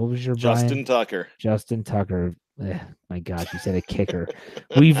start. What was your Justin Tucker? Justin Tucker. My gosh, you said a kicker.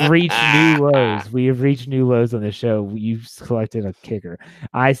 We've reached new lows. We have reached new lows on the show. You've selected a kicker.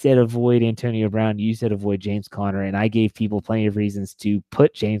 I said avoid Antonio Brown. You said avoid James Conner, and I gave people plenty of reasons to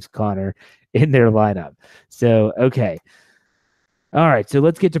put James Conner in their lineup. So, okay. All right, so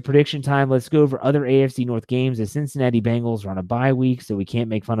let's get to prediction time. Let's go over other AFC North games. The Cincinnati Bengals are on a bye week, so we can't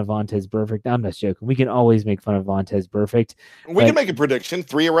make fun of Vontaze Burfict. I'm not joking. We can always make fun of Vontaze Burfict. We can make a prediction.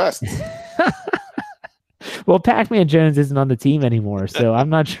 3 arrests. Well, Pac-Man Jones isn't on the team anymore, so I'm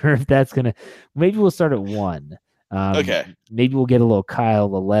not sure if that's going to – maybe we'll start at 1. Okay. Maybe we'll get a little Kyle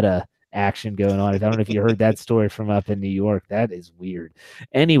Lauletta action going on. I don't know if you heard that story from up in New York. That is weird.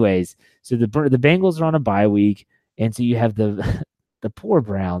 Anyways, so the Bengals are on a bye week, and so you have the poor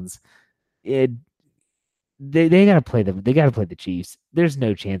Browns. They got to play them. They got to play the Chiefs. There's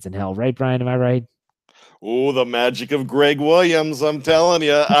no chance in hell, right, Brian? Am I right? Oh, the magic of Greg Williams! I'm telling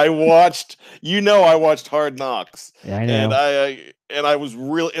you, I watched Hard Knocks, Yeah, I know. and I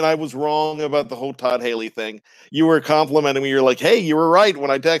was wrong about the whole Todd Haley thing. You were complimenting me. You're like, "Hey, you were right"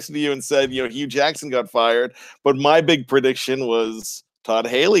 when I texted you and said, Hugh Jackson got fired. But my big prediction was Todd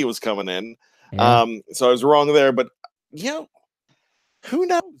Haley was coming in. Yeah. So I was wrong there. But who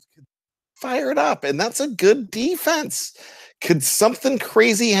knows? Fire it up, and that's a good defense. Could something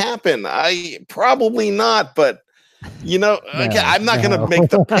crazy happen? Probably not, but I'm not going to make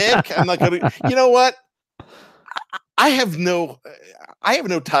the pick. I'm not going to. You know what? I have no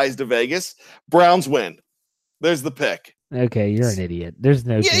ties to Vegas. Browns win. There's the pick. Okay, you're an idiot. There's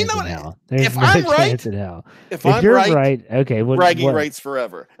no chance in hell. If I'm right, if you're right, okay, bragging rights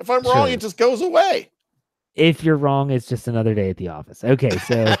forever. If I'm wrong, it just goes away. If you're wrong, it's just another day at the office. Okay,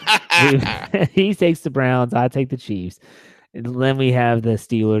 so he takes the Browns. I take the Chiefs. And then we have the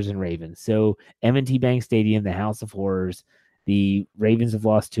Steelers and Ravens. So M&T Bank Stadium, the House of Horrors. The Ravens have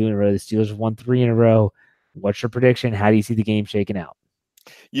lost 2 in a row. The Steelers have won 3 in a row. What's your prediction? How do you see the game shaking out?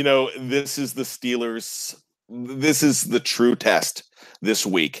 This is the Steelers. This is the true test this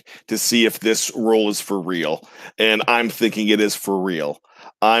week to see if this role is for real. And I'm thinking it is for real.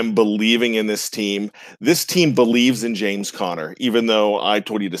 I'm believing in this team. This team believes in James Conner, even though I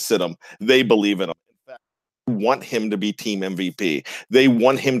told you to sit him. They believe in him. Want him to be team MVP. They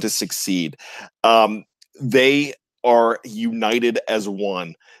want him to succeed. They are united as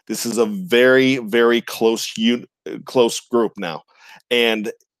one. This is a very, very close group now.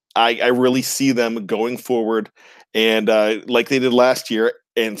 And I really see them going forward and like they did last year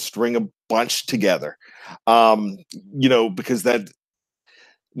and string a bunch together. Because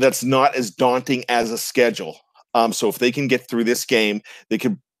that's not as daunting as a schedule. So if they can get through this game, they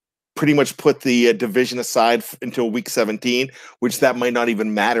could pretty much put the division aside until week 17, which that might not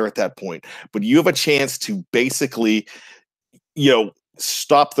even matter at that point. But you have a chance to basically,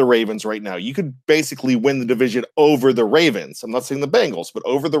 stop the Ravens right now. You could basically win the division over the Ravens. I'm not saying the Bengals, but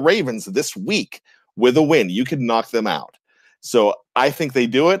over the Ravens this week with a win. You could knock them out. So I think they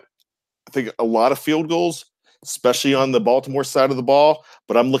do it. I think a lot of field goals, especially on the Baltimore side of the ball,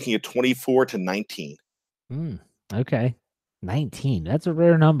 but I'm looking at 24-19. Okay. 19. That's a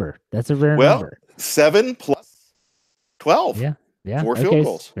rare number. That's a rare number. 7 plus 12. Yeah. Yeah. 4 field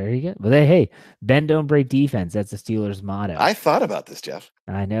goals. Very good. Well, hey, bend don't break defense. That's the Steelers' motto. I thought about this, Jeff.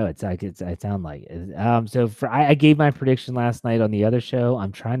 I know I sound like it. So I gave my prediction last night on the other show.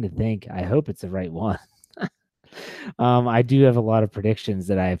 I'm trying to think. I hope it's the right one. I do have a lot of predictions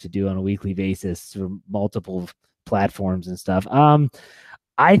that I have to do on a weekly basis for multiple platforms and stuff.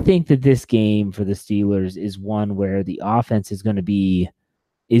 I think that this game for the Steelers is one where the offense is going to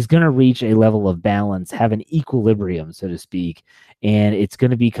reach a level of balance, have an equilibrium, so to speak, and it's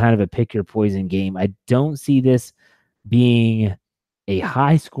going to be kind of a pick your poison game. I don't see this being a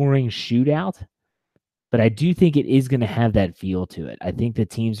high-scoring shootout, but I do think it is going to have that feel to it. I think the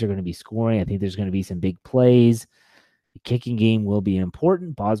teams are going to be scoring. I think there's going to be some big plays. The kicking game will be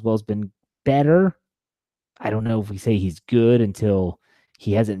important. Boswell's been better. I don't know if we say he's good until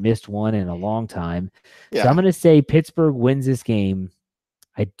he hasn't missed one in a long time. Yeah. So I'm going to say Pittsburgh wins this game.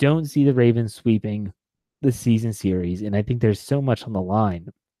 I don't see the Ravens sweeping the season series, and I think there's so much on the line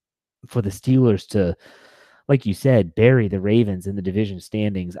for the Steelers to, like you said, bury the Ravens in the division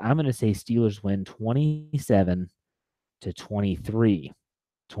standings. I'm going to say Steelers win 27-23. 27-23,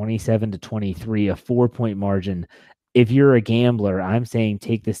 a 4-point margin. If you're a gambler, I'm saying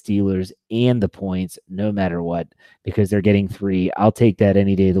take the Steelers and the points no matter what, because they're getting 3. I'll take that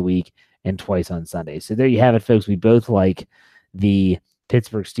any day of the week and twice on Sunday. So there you have it, folks. We both like the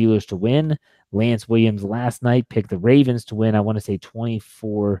Pittsburgh Steelers to win. Lance Williams last night picked the Ravens to win. I want to say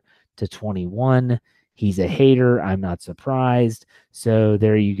 24-21. He's a hater. I'm not surprised. So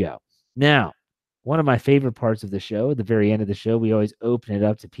there you go. Now, one of my favorite parts of the show, at the very end of the show, we always open it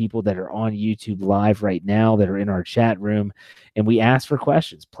up to people that are on YouTube Live right now, that are in our chat room, and we ask for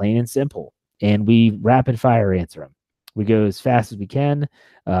questions, plain and simple, and we rapid fire answer them. We go as fast as we can.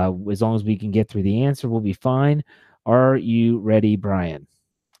 As long as we can get through the answer, we'll be fine. Are you ready, Brian?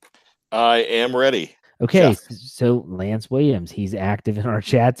 I am ready. Okay, Jeff. So Lance Williams, he's active in our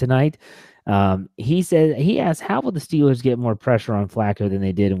chat tonight. He asked, how will the Steelers get more pressure on Flacco than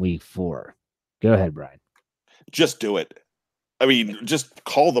they did in week 4? Go ahead, Brian. Just do it. I mean, just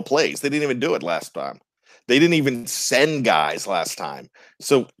call the plays. They didn't even do it last time. They didn't even send guys last time.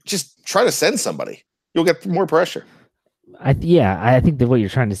 So just try to send somebody. You'll get more pressure. I think that what you're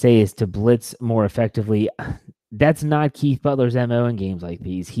trying to say is to blitz more effectively. That's not Keith Butler's MO in games like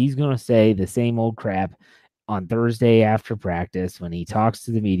these. He's going to say the same old crap on Thursday after practice when he talks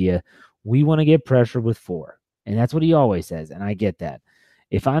to the media. We want to get pressure with 4. And that's what he always says, and I get that.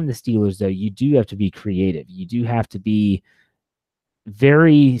 If I'm the Steelers, though, you do have to be creative. You do have to be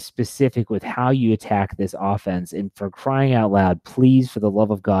very specific with how you attack this offense. And for crying out loud, please, for the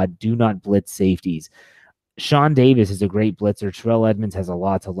love of God, do not blitz safeties. Sean Davis is a great blitzer. Terrell Edmonds has a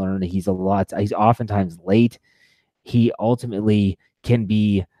lot to learn. He's oftentimes late. He ultimately can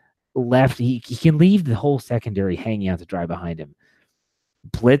be left. He can leave the whole secondary hanging out to dry behind him.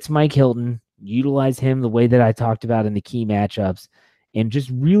 Blitz Mike Hilton, utilize him the way that I talked about in the key matchups, and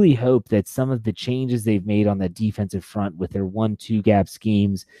just really hope that some of the changes they've made on the defensive front with their 1-2 gap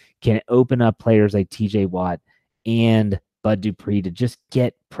schemes can open up players like TJ Watt and Bud Dupree to just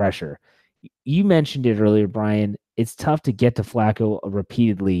get pressure. You mentioned it earlier, Brian. It's tough to get to Flacco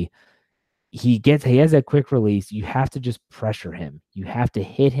repeatedly. He has that quick release. You have to just pressure him. You have to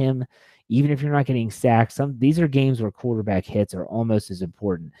hit him, even if you're not getting sacks. These are games where quarterback hits are almost as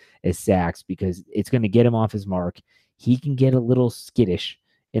important as sacks because it's going to get him off his mark. He can get a little skittish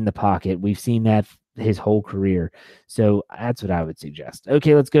in the pocket. We've seen that his whole career. So that's what I would suggest.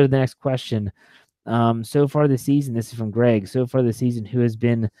 Okay, let's go to the next question. So far this season, this is from Greg. So far this season, who has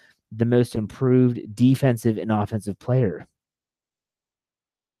been the most improved defensive and offensive player?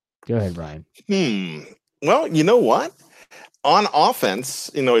 Go ahead, Brian. Well, you know what? On offense,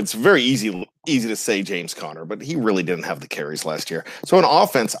 it's very easy to say James Conner, but he really didn't have the carries last year. So on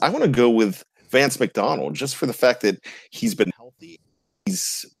offense, I want to go with Vance McDonald, just for the fact that he's been healthy.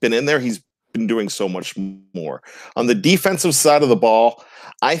 He's been in there. He's been doing so much more. On the defensive side of the ball,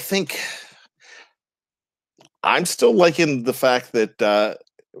 I think I'm still liking the fact that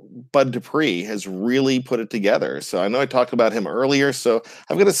Bud Dupree has really put it together. So I know I talked about him earlier. So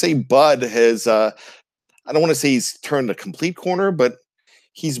I'm going to say Bud has, I don't want to say he's turned a complete corner, but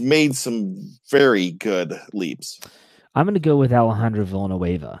he's made some very good leaps. I'm going to go with Alejandro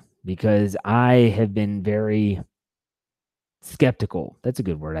Villanueva because I have been very skeptical. That's a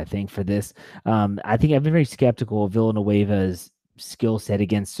good word, I think, for this. I think I've been very skeptical of Villanueva's skill set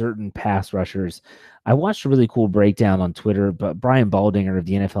against certain pass rushers. I watched a really cool breakdown on Twitter, but Brian Baldinger of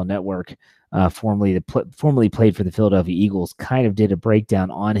the NFL Network, formerly played for the Philadelphia Eagles, kind of did a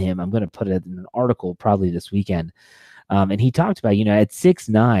breakdown on him. I'm going to put it in an article probably this weekend. And he talked about, at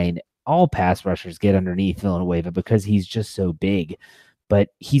 6'9", all pass rushers get underneath Villanueva because he's just so big. But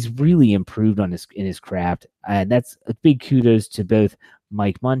he's really improved in his craft, and that's a big kudos to both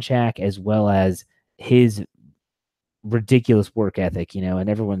Mike Munchak as well as his ridiculous work ethic, and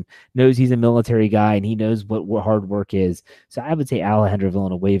everyone knows he's a military guy and he knows what hard work is. So I would say Alejandro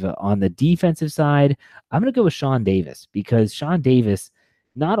Villanueva. On the defensive side, I'm going to go with Sean Davis, because Sean Davis,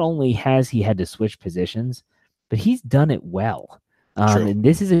 not only has he had to switch positions, but he's done it well. And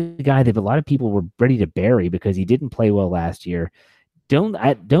this is a guy that a lot of people were ready to bury because he didn't play well last year.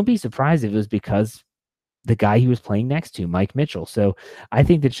 Don't be surprised if it was because the guy he was playing next to, Mike Mitchell. So I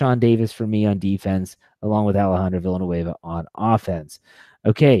think that Sean Davis for me on defense, along with Alejandro Villanueva on offense.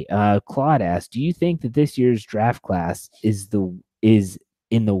 Okay, Claude asked, do you think that this year's draft class is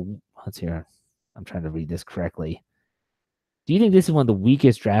in the let's hear, I'm trying to read this correctly. Do you think this is one of the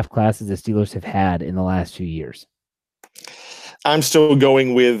weakest draft classes the Steelers have had in the last 2 years? I'm still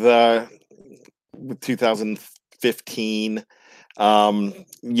going with 2015.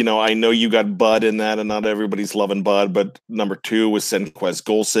 I know you got Bud in that, and not everybody's loving Bud, but number 2 was Senquez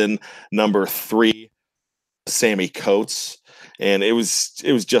Golson, number 3, Sammy Coates, and it was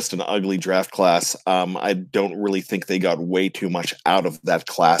just an ugly draft class. I don't really think they got way too much out of that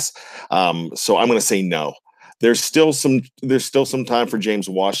class. So I'm going to say no. There's still some time for James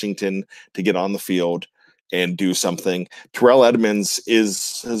Washington to get on the field and do something. Terrell Edmunds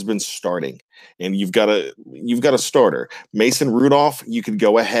has been starting, and you've got a starter. Mason Rudolph, you could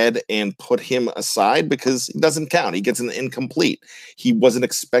go ahead and put him aside because he doesn't count. He gets an incomplete. He wasn't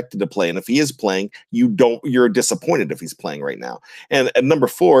expected to play, and if he is playing, you're disappointed if he's playing right now. And at number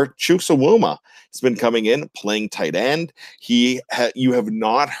 4, Chukwuemeka has been coming in playing tight end. You have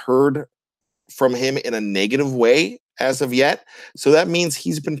not heard from him in a negative way as of yet, so that means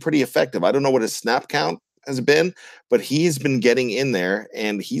he's been pretty effective. I don't know what his snap count has been, but he's been getting in there,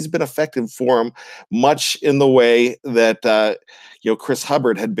 and he's been effective for him, much in the way that Chris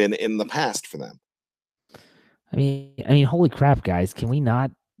Hubbard had been in the past for them. I mean, holy crap, guys! Can we not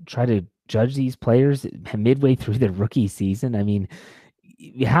try to judge these players midway through their rookie season? I mean,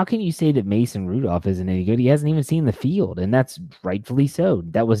 how can you say that Mason Rudolph isn't any good? He hasn't even seen the field, and that's rightfully so.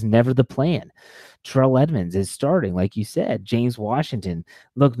 That was never the plan. Terrell Edmunds is starting, like you said. James Washington.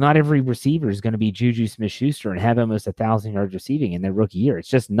 Look, not every receiver is going to be Juju Smith-Schuster and have almost 1,000 yards receiving in their rookie year. It's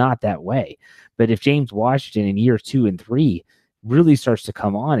just not that way. But if James Washington in year 2 and 3 really starts to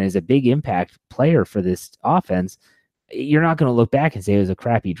come on as a big impact player for this offense, you're not going to look back and say it was a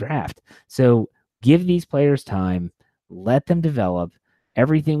crappy draft. So give these players time, let them develop.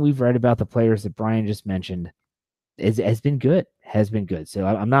 Everything we've read about the players that Brian just mentioned has been good. So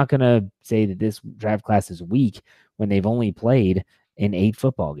I'm not going to say that this draft class is weak when they've only played in 8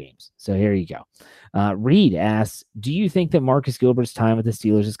 football games. So here you go. Reed asks, do you think that Marcus Gilbert's time with the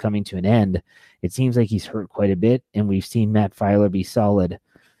Steelers is coming to an end? It seems like he's hurt quite a bit, and we've seen Matt Filer be solid.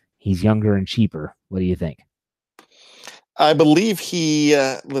 He's younger and cheaper. What do you think? I believe he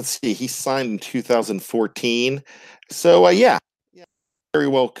signed in 2014. So, yeah. Very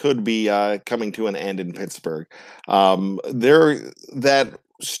well could be coming to an end in Pittsburgh. That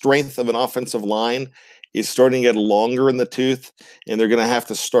strength of an offensive line is starting to get longer in the tooth, and they're going to have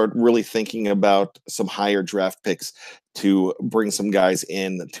to start really thinking about some higher draft picks to bring some guys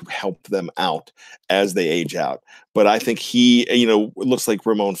in to help them out as they age out. But I think it looks like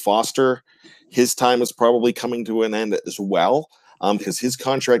Ramon Foster, his time is probably coming to an end as well. Because his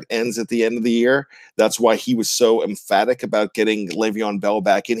contract ends at the end of the year. That's why he was so emphatic about getting Le'Veon Bell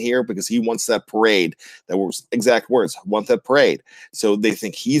back in here, because he wants that parade. That was exact words, want that parade. So they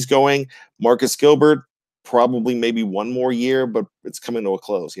think he's going. Marcus Gilbert, probably maybe one more year, but it's coming to a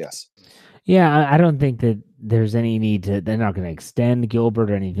close, yes. Yeah, I don't think that there's any need to, they're not going to extend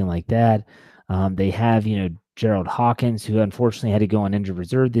Gilbert or anything like that. They have, Gerald Hawkins, who unfortunately had to go on injured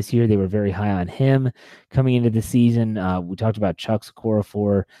reserve this year. They were very high on him coming into the season. We talked about Chuck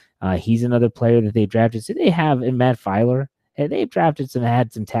Okorafor. He's another player that they drafted. So they have, and Matt Filer, and they've drafted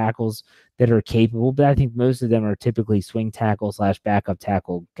had some tackles that are capable, but I think most of them are typically swing tackle / backup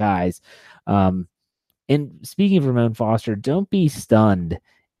tackle guys. And speaking of Ramon Foster, don't be stunned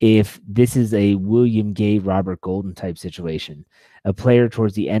if this is a William Gay, Robert Golden type situation, a player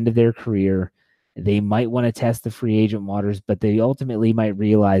towards the end of their career. They might want to test the free agent waters, but they ultimately might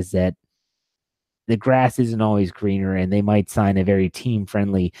realize that the grass isn't always greener, and they might sign a very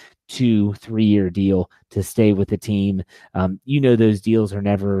team-friendly 2-3 year deal to stay with the team. Those deals are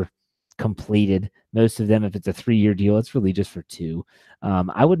never completed. Most of them, if it's a 3-year deal, it's really just for 2.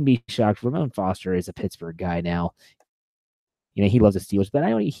 I wouldn't be shocked. Ramon Foster is a Pittsburgh guy now. He loves the Steelers, but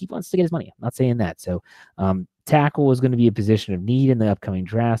he wants to get his money. I'm not saying that. So Tackle is going to be a position of need in the upcoming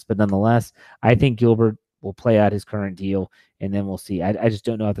drafts, but nonetheless, I think Gilbert will play out his current deal, and then we'll see. I just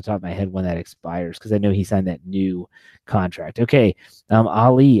don't know off the top of my head when that expires because I know he signed that new contract. Okay,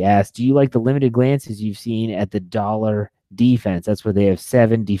 Ali asked, do you like the limited glances you've seen at the dollar defense? That's where they have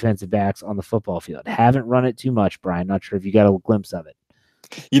 7 defensive backs on the football field. Haven't run it too much, Brian. Not sure if you got a glimpse of it.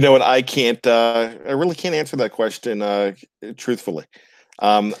 You know what? I really can't answer that question truthfully.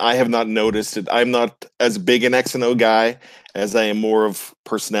 I have not noticed it. I'm not as big an X and O guy as I am more of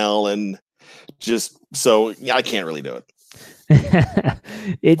personnel and just so I can't really do it.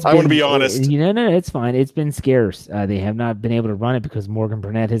 I want to be honest. No, it's fine. It's been scarce. They have not been able to run it because Morgan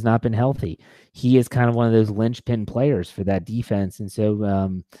Burnett has not been healthy. He is kind of one of those linchpin players for that defense. And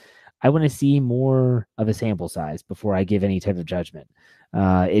so I want to see more of a sample size before I give any type of judgment.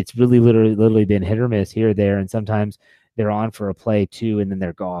 It's really literally been hit or miss here or there. And sometimes they're on for a play too, and then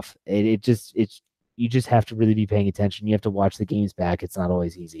they're off. You just have to really be paying attention. You have to watch the games back. It's not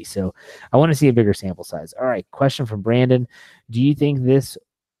always easy. So I want to see a bigger sample size. All right. Question from Brandon. Do you think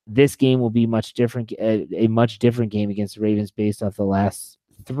this game will be much different, a much different game against the Ravens based off the last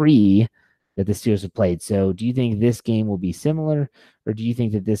 3 that the Steelers have played? So do you think this game will be similar, or do you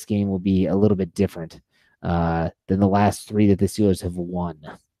think that this game will be a little bit different than the last 3 that the Steelers have won?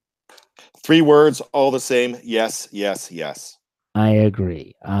 3 words, all the same. Yes, yes, yes. I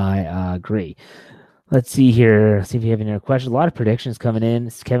agree. Let's see here. See if you have any other questions. A lot of predictions coming in.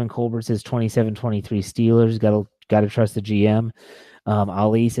 Kevin Colbert says 27-23 Steelers. Got to trust the GM.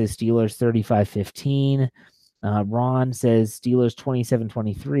 Ali says Steelers 35-15. Ron says Steelers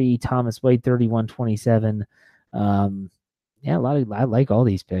 27-23. Thomas White 31-27. Yeah, I like all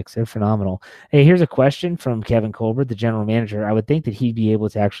these picks. They're phenomenal. Hey, here's a question from Kevin Colbert, the general manager. I would think that he'd be able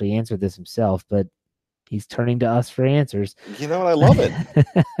to actually answer this himself, but he's turning to us for answers. You know what? I love it.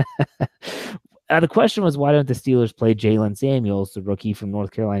 The question was, why don't the Steelers play Jalen Samuels, the rookie from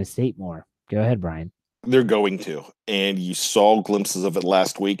North Carolina State, more? Go ahead, Brian. They're going to, and you saw glimpses of it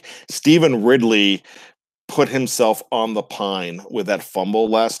last week. Stephen Ridley put himself on the pine with that fumble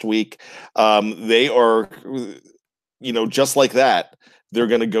last week. They are, just like that, they're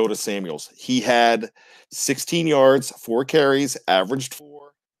going to go to Samuels. He had 16 yards, 4 carries, averaged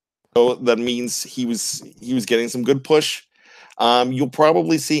 4. So that means he was getting some good push. You'll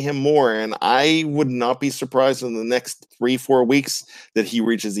probably see him more, and I would not be surprised in the next 3-4 weeks that he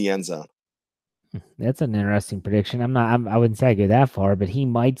reaches the end zone. That's an interesting prediction. I wouldn't say I go that far, but he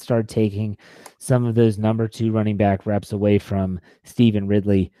might start taking some of those number 2 running back reps away from Stephen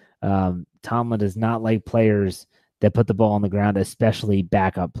Ridley. Tomlin does not like players that put the ball on the ground, especially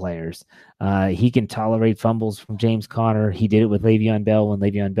backup players. He can tolerate fumbles from James Conner. He did it with Le'Veon Bell when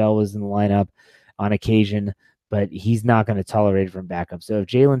Le'Veon Bell was in the lineup on occasion, but he's not going to tolerate it from backup. So if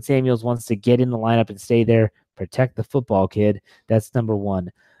Jalen Samuels wants to get in the lineup and stay there, protect the football kid, that's number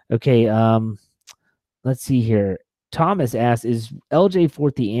 1. Okay, let's see here. Thomas asks, is LJ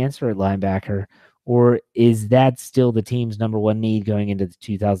Fort the answer at linebacker, or is that still the team's number 1 need going into the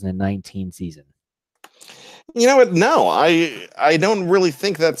 2019 season? You know what? No, I don't really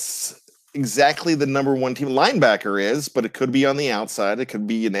think that's exactly the number 1 team. Linebacker is, but it could be on the outside. It could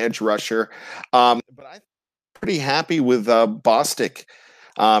be an edge rusher. But I'm pretty happy with Bostic.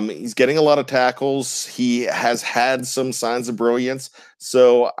 He's getting a lot of tackles. He has had some signs of brilliance.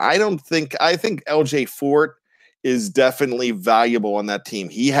 So I think LJ Fort is definitely valuable on that team.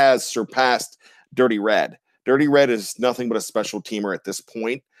 He has surpassed Dirty Red. Dirty Red is nothing but a special teamer at this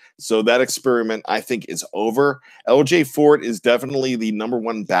point. So that experiment, I think, is over. LJ Fort is definitely the number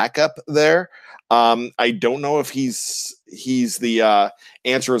 1 backup there. I don't know if he's the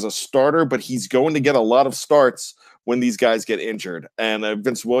answer as a starter, but he's going to get a lot of starts when these guys get injured. And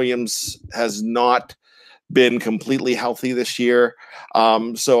Vince Williams has not been completely healthy this year.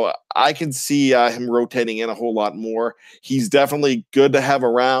 So I can see him rotating in a whole lot more. He's definitely good to have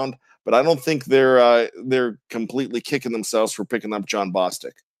around, but I don't think they're completely kicking themselves for picking up John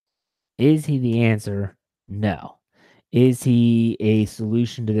Bostic. Is he the answer? No. Is he a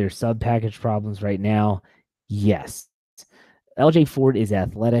solution to their sub-package problems right now? Yes. LJ Fort is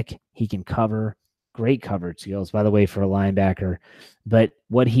athletic. He can cover. Great coverage skills, by the way, for a linebacker. But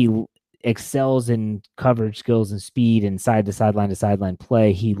what he excels in coverage skills and speed and side-to-sideline to sideline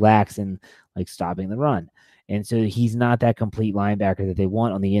play, he lacks in stopping the run. And so he's not that complete linebacker that they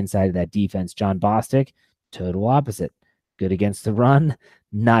want on the inside of that defense. John Bostic, total opposite. Good against the run,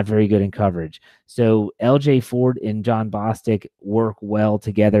 not very good in coverage. So LJ Fort and John Bostic work well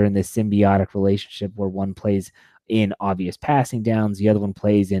together in this symbiotic relationship where one plays in obvious passing downs, the other one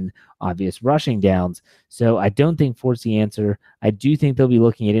plays in obvious rushing downs. So I don't think Fort's the answer. I do think they'll be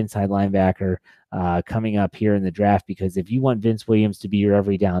looking at inside linebacker. coming up here in the draft, because if you want Vince Williams to be your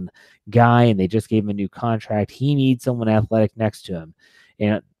every down guy and they just gave him a new contract, he needs someone athletic next to him.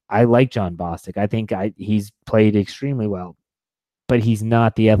 And I like John Bostic. I think he's played extremely well, but he's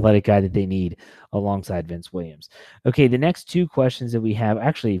not the athletic guy that they need alongside Vince Williams. Okay, the next two questions that we have,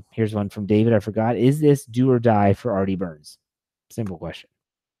 actually, here's one from David. I forgot. Is this do or die for Artie Burns? Simple question.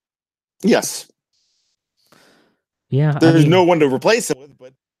 Yes. Yeah. There's no one to replace him with,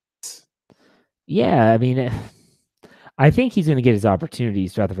 but. Yeah, I mean, I think he's going to get his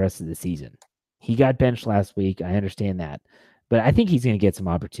opportunities throughout the rest of the season. He got benched last week. I understand that. But I think he's going to get some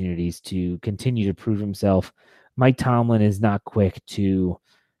opportunities to continue to prove himself. Mike Tomlin is not quick to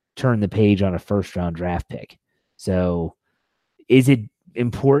turn the page on a first-round draft pick. So is it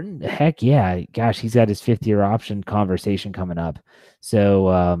important? Heck yeah. Gosh, he's got his fifth-year option conversation coming up.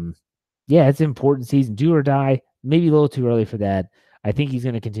 So, yeah, it's an important season. Do or die. Maybe a little too early for that. I think he's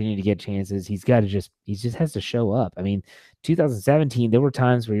going to continue to get chances. He just has to show up. I mean, 2017, there were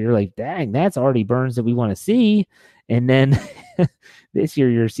times where you're like, dang, that's Artie Burns that we want to see. And then this year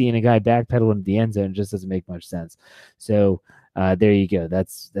you're seeing a guy backpedal into the end zone. It just doesn't make much sense. So there you go.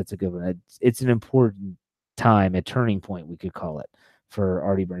 That's a good one. It's an important time, a turning point, we could call it, for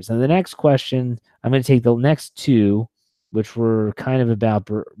Artie Burns. Now the next question, I'm going to take the next two, which were kind of about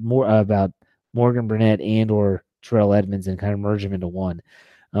Morgan Burnett and or Terrell Edmunds, and kind of merge them into one.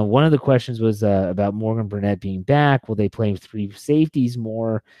 One of the questions was about Morgan Burnett being back. Will they play three safeties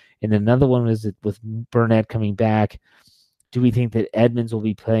more? And another one was that with Burnett coming back, do we think that Edmunds will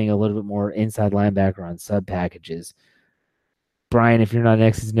be playing a little bit more inside linebacker on sub packages? Brian, if you're not an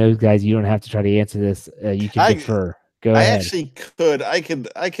X's and O's guys, you don't have to try to answer this. You can defer. Go ahead. I actually could. I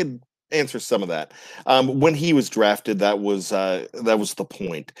could answer some of that. When he was drafted, that was the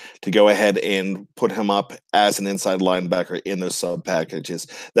point, to go ahead and put him up as an inside linebacker in those sub packages.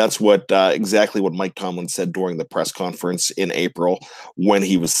 That's what exactly what Mike Tomlin said during the press conference in April when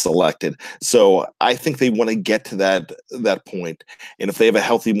he was selected. So I think they want to get to that point, and if they have a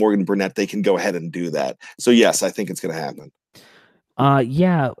healthy Morgan Burnett, they can go ahead and do that. So yes, I think it's going to happen.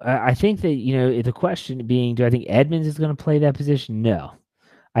 Yeah, I think that, the question being, do I think Edmunds is going to play that position? No.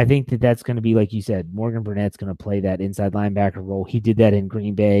 I think that that's going to be, like you said, Morgan Burnett's going to play that inside linebacker role. He did that in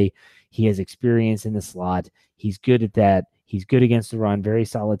Green Bay. He has experience in the slot. He's good at that. He's good against the run, very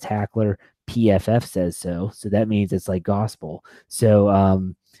solid tackler. PFF says so. So that means it's like gospel.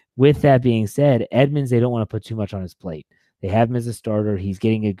 So with that being said, Edmunds, they don't want to put too much on his plate. They have him as a starter. He's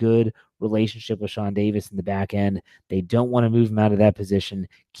getting a good relationship with Sean Davis in the back end. They don't want to move him out of that position.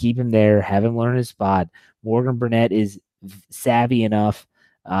 Keep him there. Have him learn his spot. Morgan Burnett is savvy enough,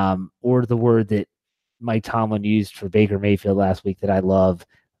 or the word that Mike Tomlin used for Baker Mayfield last week that I love,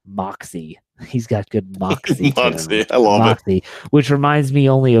 moxie. He's got good moxie. Moxie. I love moxie, it. Which reminds me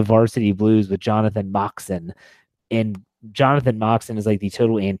only of Varsity Blues with Jonathan Moxon. And Jonathan Moxon is like the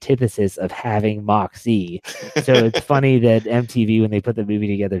total antithesis of having moxie. So it's funny that MTV, when they put the movie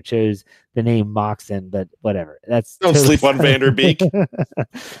together, chose the name Moxon, but whatever. That's don't sleep on Vanderbeek.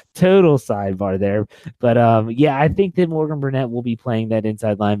 Total sidebar there. But yeah, I think that Morgan Burnett will be playing that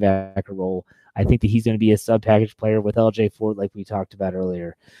inside linebacker role. I think that he's going to be a sub package player with LJ Ford, like we talked about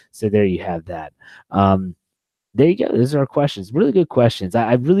earlier. So there you have that. There you go. Those are our questions. Really good questions.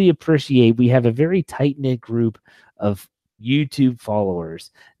 I really appreciate, we have a very tight-knit group of YouTube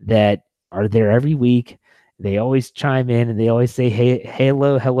followers that are there every week. They always chime in and they always say, hey,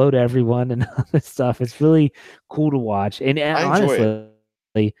 hello to everyone and all this stuff. It's really cool to watch. And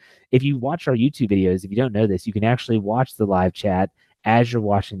honestly, if you watch our YouTube videos, if you don't know this, you can actually watch the live chat as you're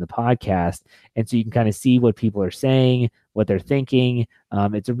watching the podcast. And so you can kind of see what people are saying, what they're thinking.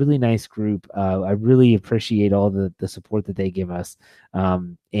 It's a really nice group. I really appreciate all the support that they give us.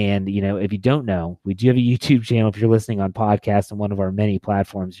 And, if you don't know, we do have a YouTube channel. If you're listening on podcast on one of our many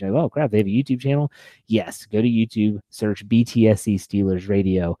platforms, you're like, oh, crap, they have a YouTube channel? Yes, go to YouTube, search BTSC Steelers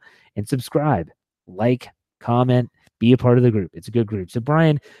Radio, and subscribe, like, comment, be a part of the group. It's a good group. So,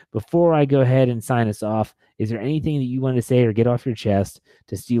 Brian, before I go ahead and sign us off, is there anything that you want to say or get off your chest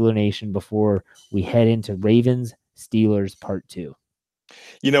to Steeler Nation before we head into Ravens Steelers Part 2?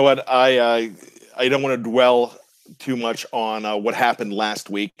 You know what? I don't want to dwell too much on what happened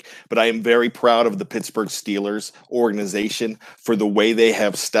last week, but I am very proud of the Pittsburgh Steelers organization for the way they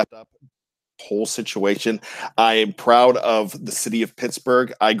have stepped up whole situation. I am proud of the city of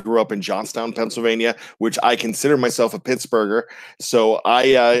Pittsburgh. I grew up in Johnstown, Pennsylvania, which I consider myself a Pittsburgher. So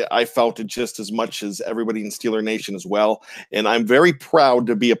I felt it just as much as everybody in Steeler Nation as well. And I'm very proud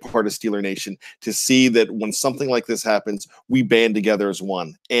to be a part of Steeler Nation, to see that when something like this happens, we band together as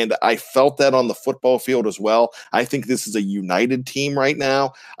one. And I felt that on the football field as well. I think this is a united team right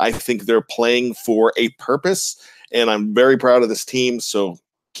now. I think they're playing for a purpose, and I'm very proud of this team. So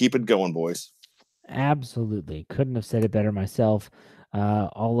keep it going, boys. Absolutely. Couldn't have said it better myself.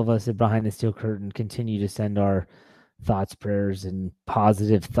 All of us at Behind the Steel Curtain continue to send our thoughts, prayers, and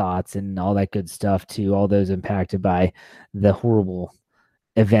positive thoughts and all that good stuff to all those impacted by the horrible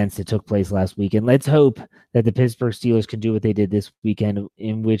events that took place last week. And let's hope that the Pittsburgh Steelers can do what they did this weekend,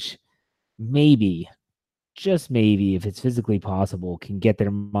 in which maybe, just maybe, if it's physically possible, can get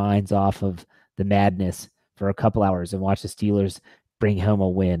their minds off of the madness for a couple hours and watch the Steelers bring home a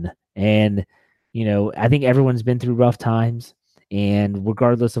win. And, you know, I think everyone's been through rough times, and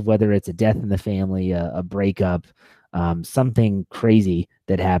regardless of whether it's a death in the family, a breakup, something crazy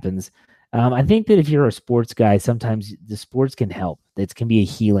that happens, I think that if you're a sports guy, sometimes the sports can help. It can be a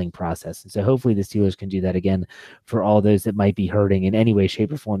healing process. And so hopefully the Steelers can do that again for all those that might be hurting in any way,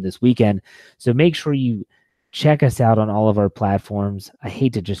 shape, or form this weekend. So make sure you check us out on all of our platforms. I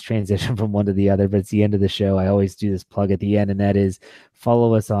hate to just transition from one to the other, but it's the end of the show. I always do this plug at the end, and that is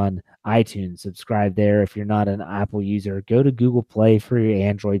follow us on iTunes. Subscribe there. If you're not an Apple user, go to Google Play for your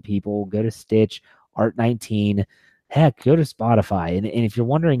Android people. Go to Stitch, Art19. Heck, go to Spotify. And if you're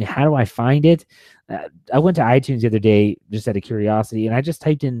wondering, how do I find it? I went to iTunes the other day just out of curiosity, and I just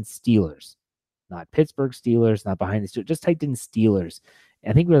typed in Steelers. Not Pittsburgh Steelers, not Behind the Steelers, just typed in Steelers.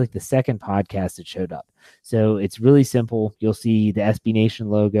 I think we're like the second podcast that showed up. So it's really simple. You'll see the SB Nation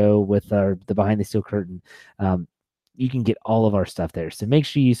logo with the Behind the Steel Curtain. You can get all of our stuff there. So make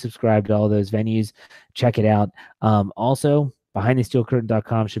sure you subscribe to all those venues. Check it out. Also,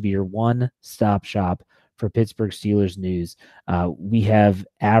 BehindTheSteelCurtain.com should be your one-stop shop for Pittsburgh Steelers news. We have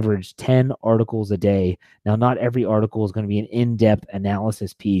averaged 10 articles a day. Now, not every article is going to be an in-depth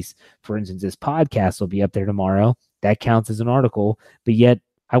analysis piece. For instance, this podcast will be up there tomorrow. That counts as an article, but yet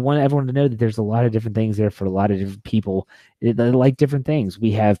I want everyone to know that there's a lot of different things there for a lot of different people that like different things.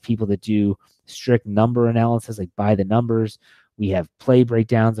 We have people that do strict number analysis, like by the numbers. We have play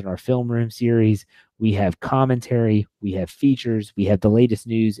breakdowns in our film room series. We have commentary. We have features. We have the latest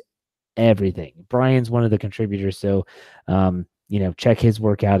news, everything. Brian's one of the contributors, so check his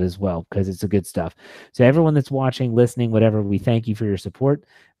work out as well, because it's a good stuff. So everyone that's watching, listening, whatever, we thank you for your support.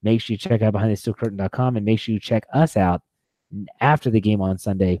 Make sure you check out BehindTheSteelCurtain.com, and make sure you check us out after the game on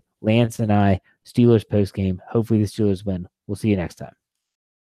Sunday. Lance and I, Steelers postgame. Hopefully the Steelers win. We'll see you next time.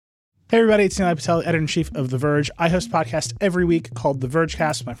 Hey everybody, it's Neil Patel, editor-in-chief of The Verge. I host a podcast every week called The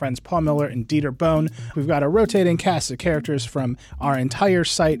Vergecast with my friends Paul Miller and Dieter Bohn. We've got a rotating cast of characters from our entire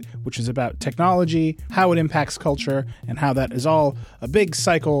site, which is about technology, how it impacts culture, and how that is all a big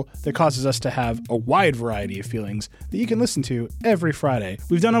cycle that causes us to have a wide variety of feelings that you can listen to every Friday.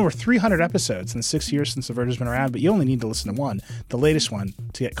 We've done over 300 episodes in the 6 years since The Verge has been around, but you only need to listen to one, the latest one,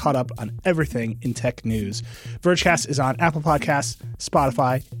 to get caught up on everything in tech news. Vergecast is on Apple Podcasts,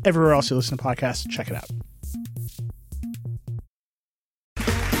 Spotify, everywhere else you listen to podcasts. Check it out.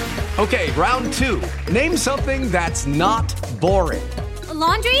 Okay, round two. Name something that's not boring. A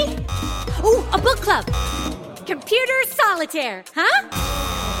laundry? Ooh, a book club. Computer solitaire, huh?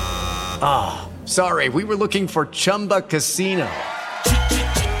 Ah, sorry, we were looking for Chumba Casino.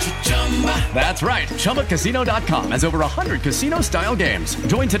 That's right, ChumbaCasino.com has over 100 casino-style games.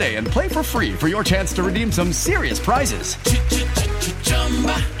 Join today and play for free for your chance to redeem some serious prizes.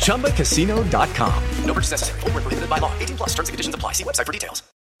 ChumbaCasino.com. No purchase necessary. Void where prohibited by law. 18+ terms and conditions apply. See website for details.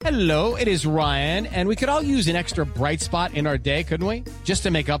 Hello, it is Ryan, and we could all use an extra bright spot in our day, couldn't we? Just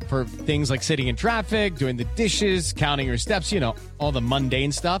to make up for things like sitting in traffic, doing the dishes, counting your steps, all the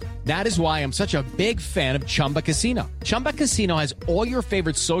mundane stuff. That is why I'm such a big fan of Chumba Casino. Chumba Casino has all your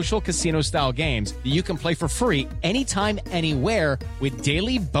favorite social casino-style games that you can play for free anytime, anywhere with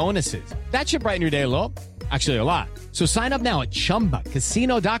daily bonuses. That should brighten your day a little. Actually, a lot. So sign up now at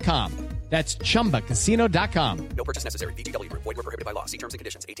ChumbaCasino.com. That's ChumbaCasino.com. No purchase necessary. VGW Group. Void where prohibited by law. See terms and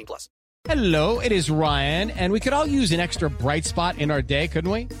conditions. 18+. Hello, it is Ryan, and we could all use an extra bright spot in our day, couldn't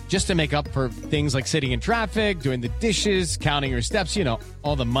we? Just to make up for things like sitting in traffic, doing the dishes, counting your steps,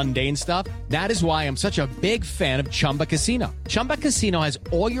 all the mundane stuff. That is why I'm such a big fan of Chumba Casino. Chumba Casino has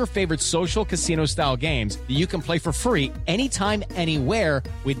all your favorite social casino-style games that you can play for free anytime, anywhere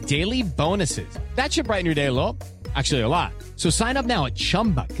with daily bonuses. That should brighten your day a little. Actually, a lot. So sign up now at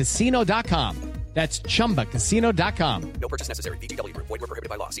ChumbaCasino.com. That's ChumbaCasino.com. No purchase necessary. VGW Group. Void where prohibited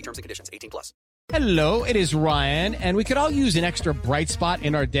by law. See terms and conditions. 18+. Hello, it is Ryan, and we could all use an extra bright spot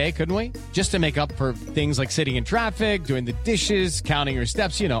in our day, couldn't we? Just to make up for things like sitting in traffic, doing the dishes, counting your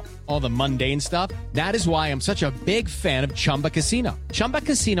steps, all the mundane stuff. That is why I'm such a big fan of Chumba Casino. Chumba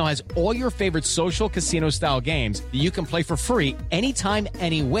Casino has all your favorite social casino-style games that you can play for free anytime,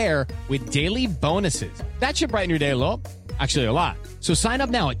 anywhere with daily bonuses. That should brighten your day a little. Actually, a lot. So sign up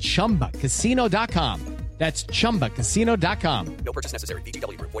now at ChumbaCasino.com. That's ChumbaCasino.com. No purchase necessary.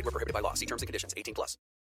 VGW Group. Void where prohibited by law. See terms and conditions. 18+.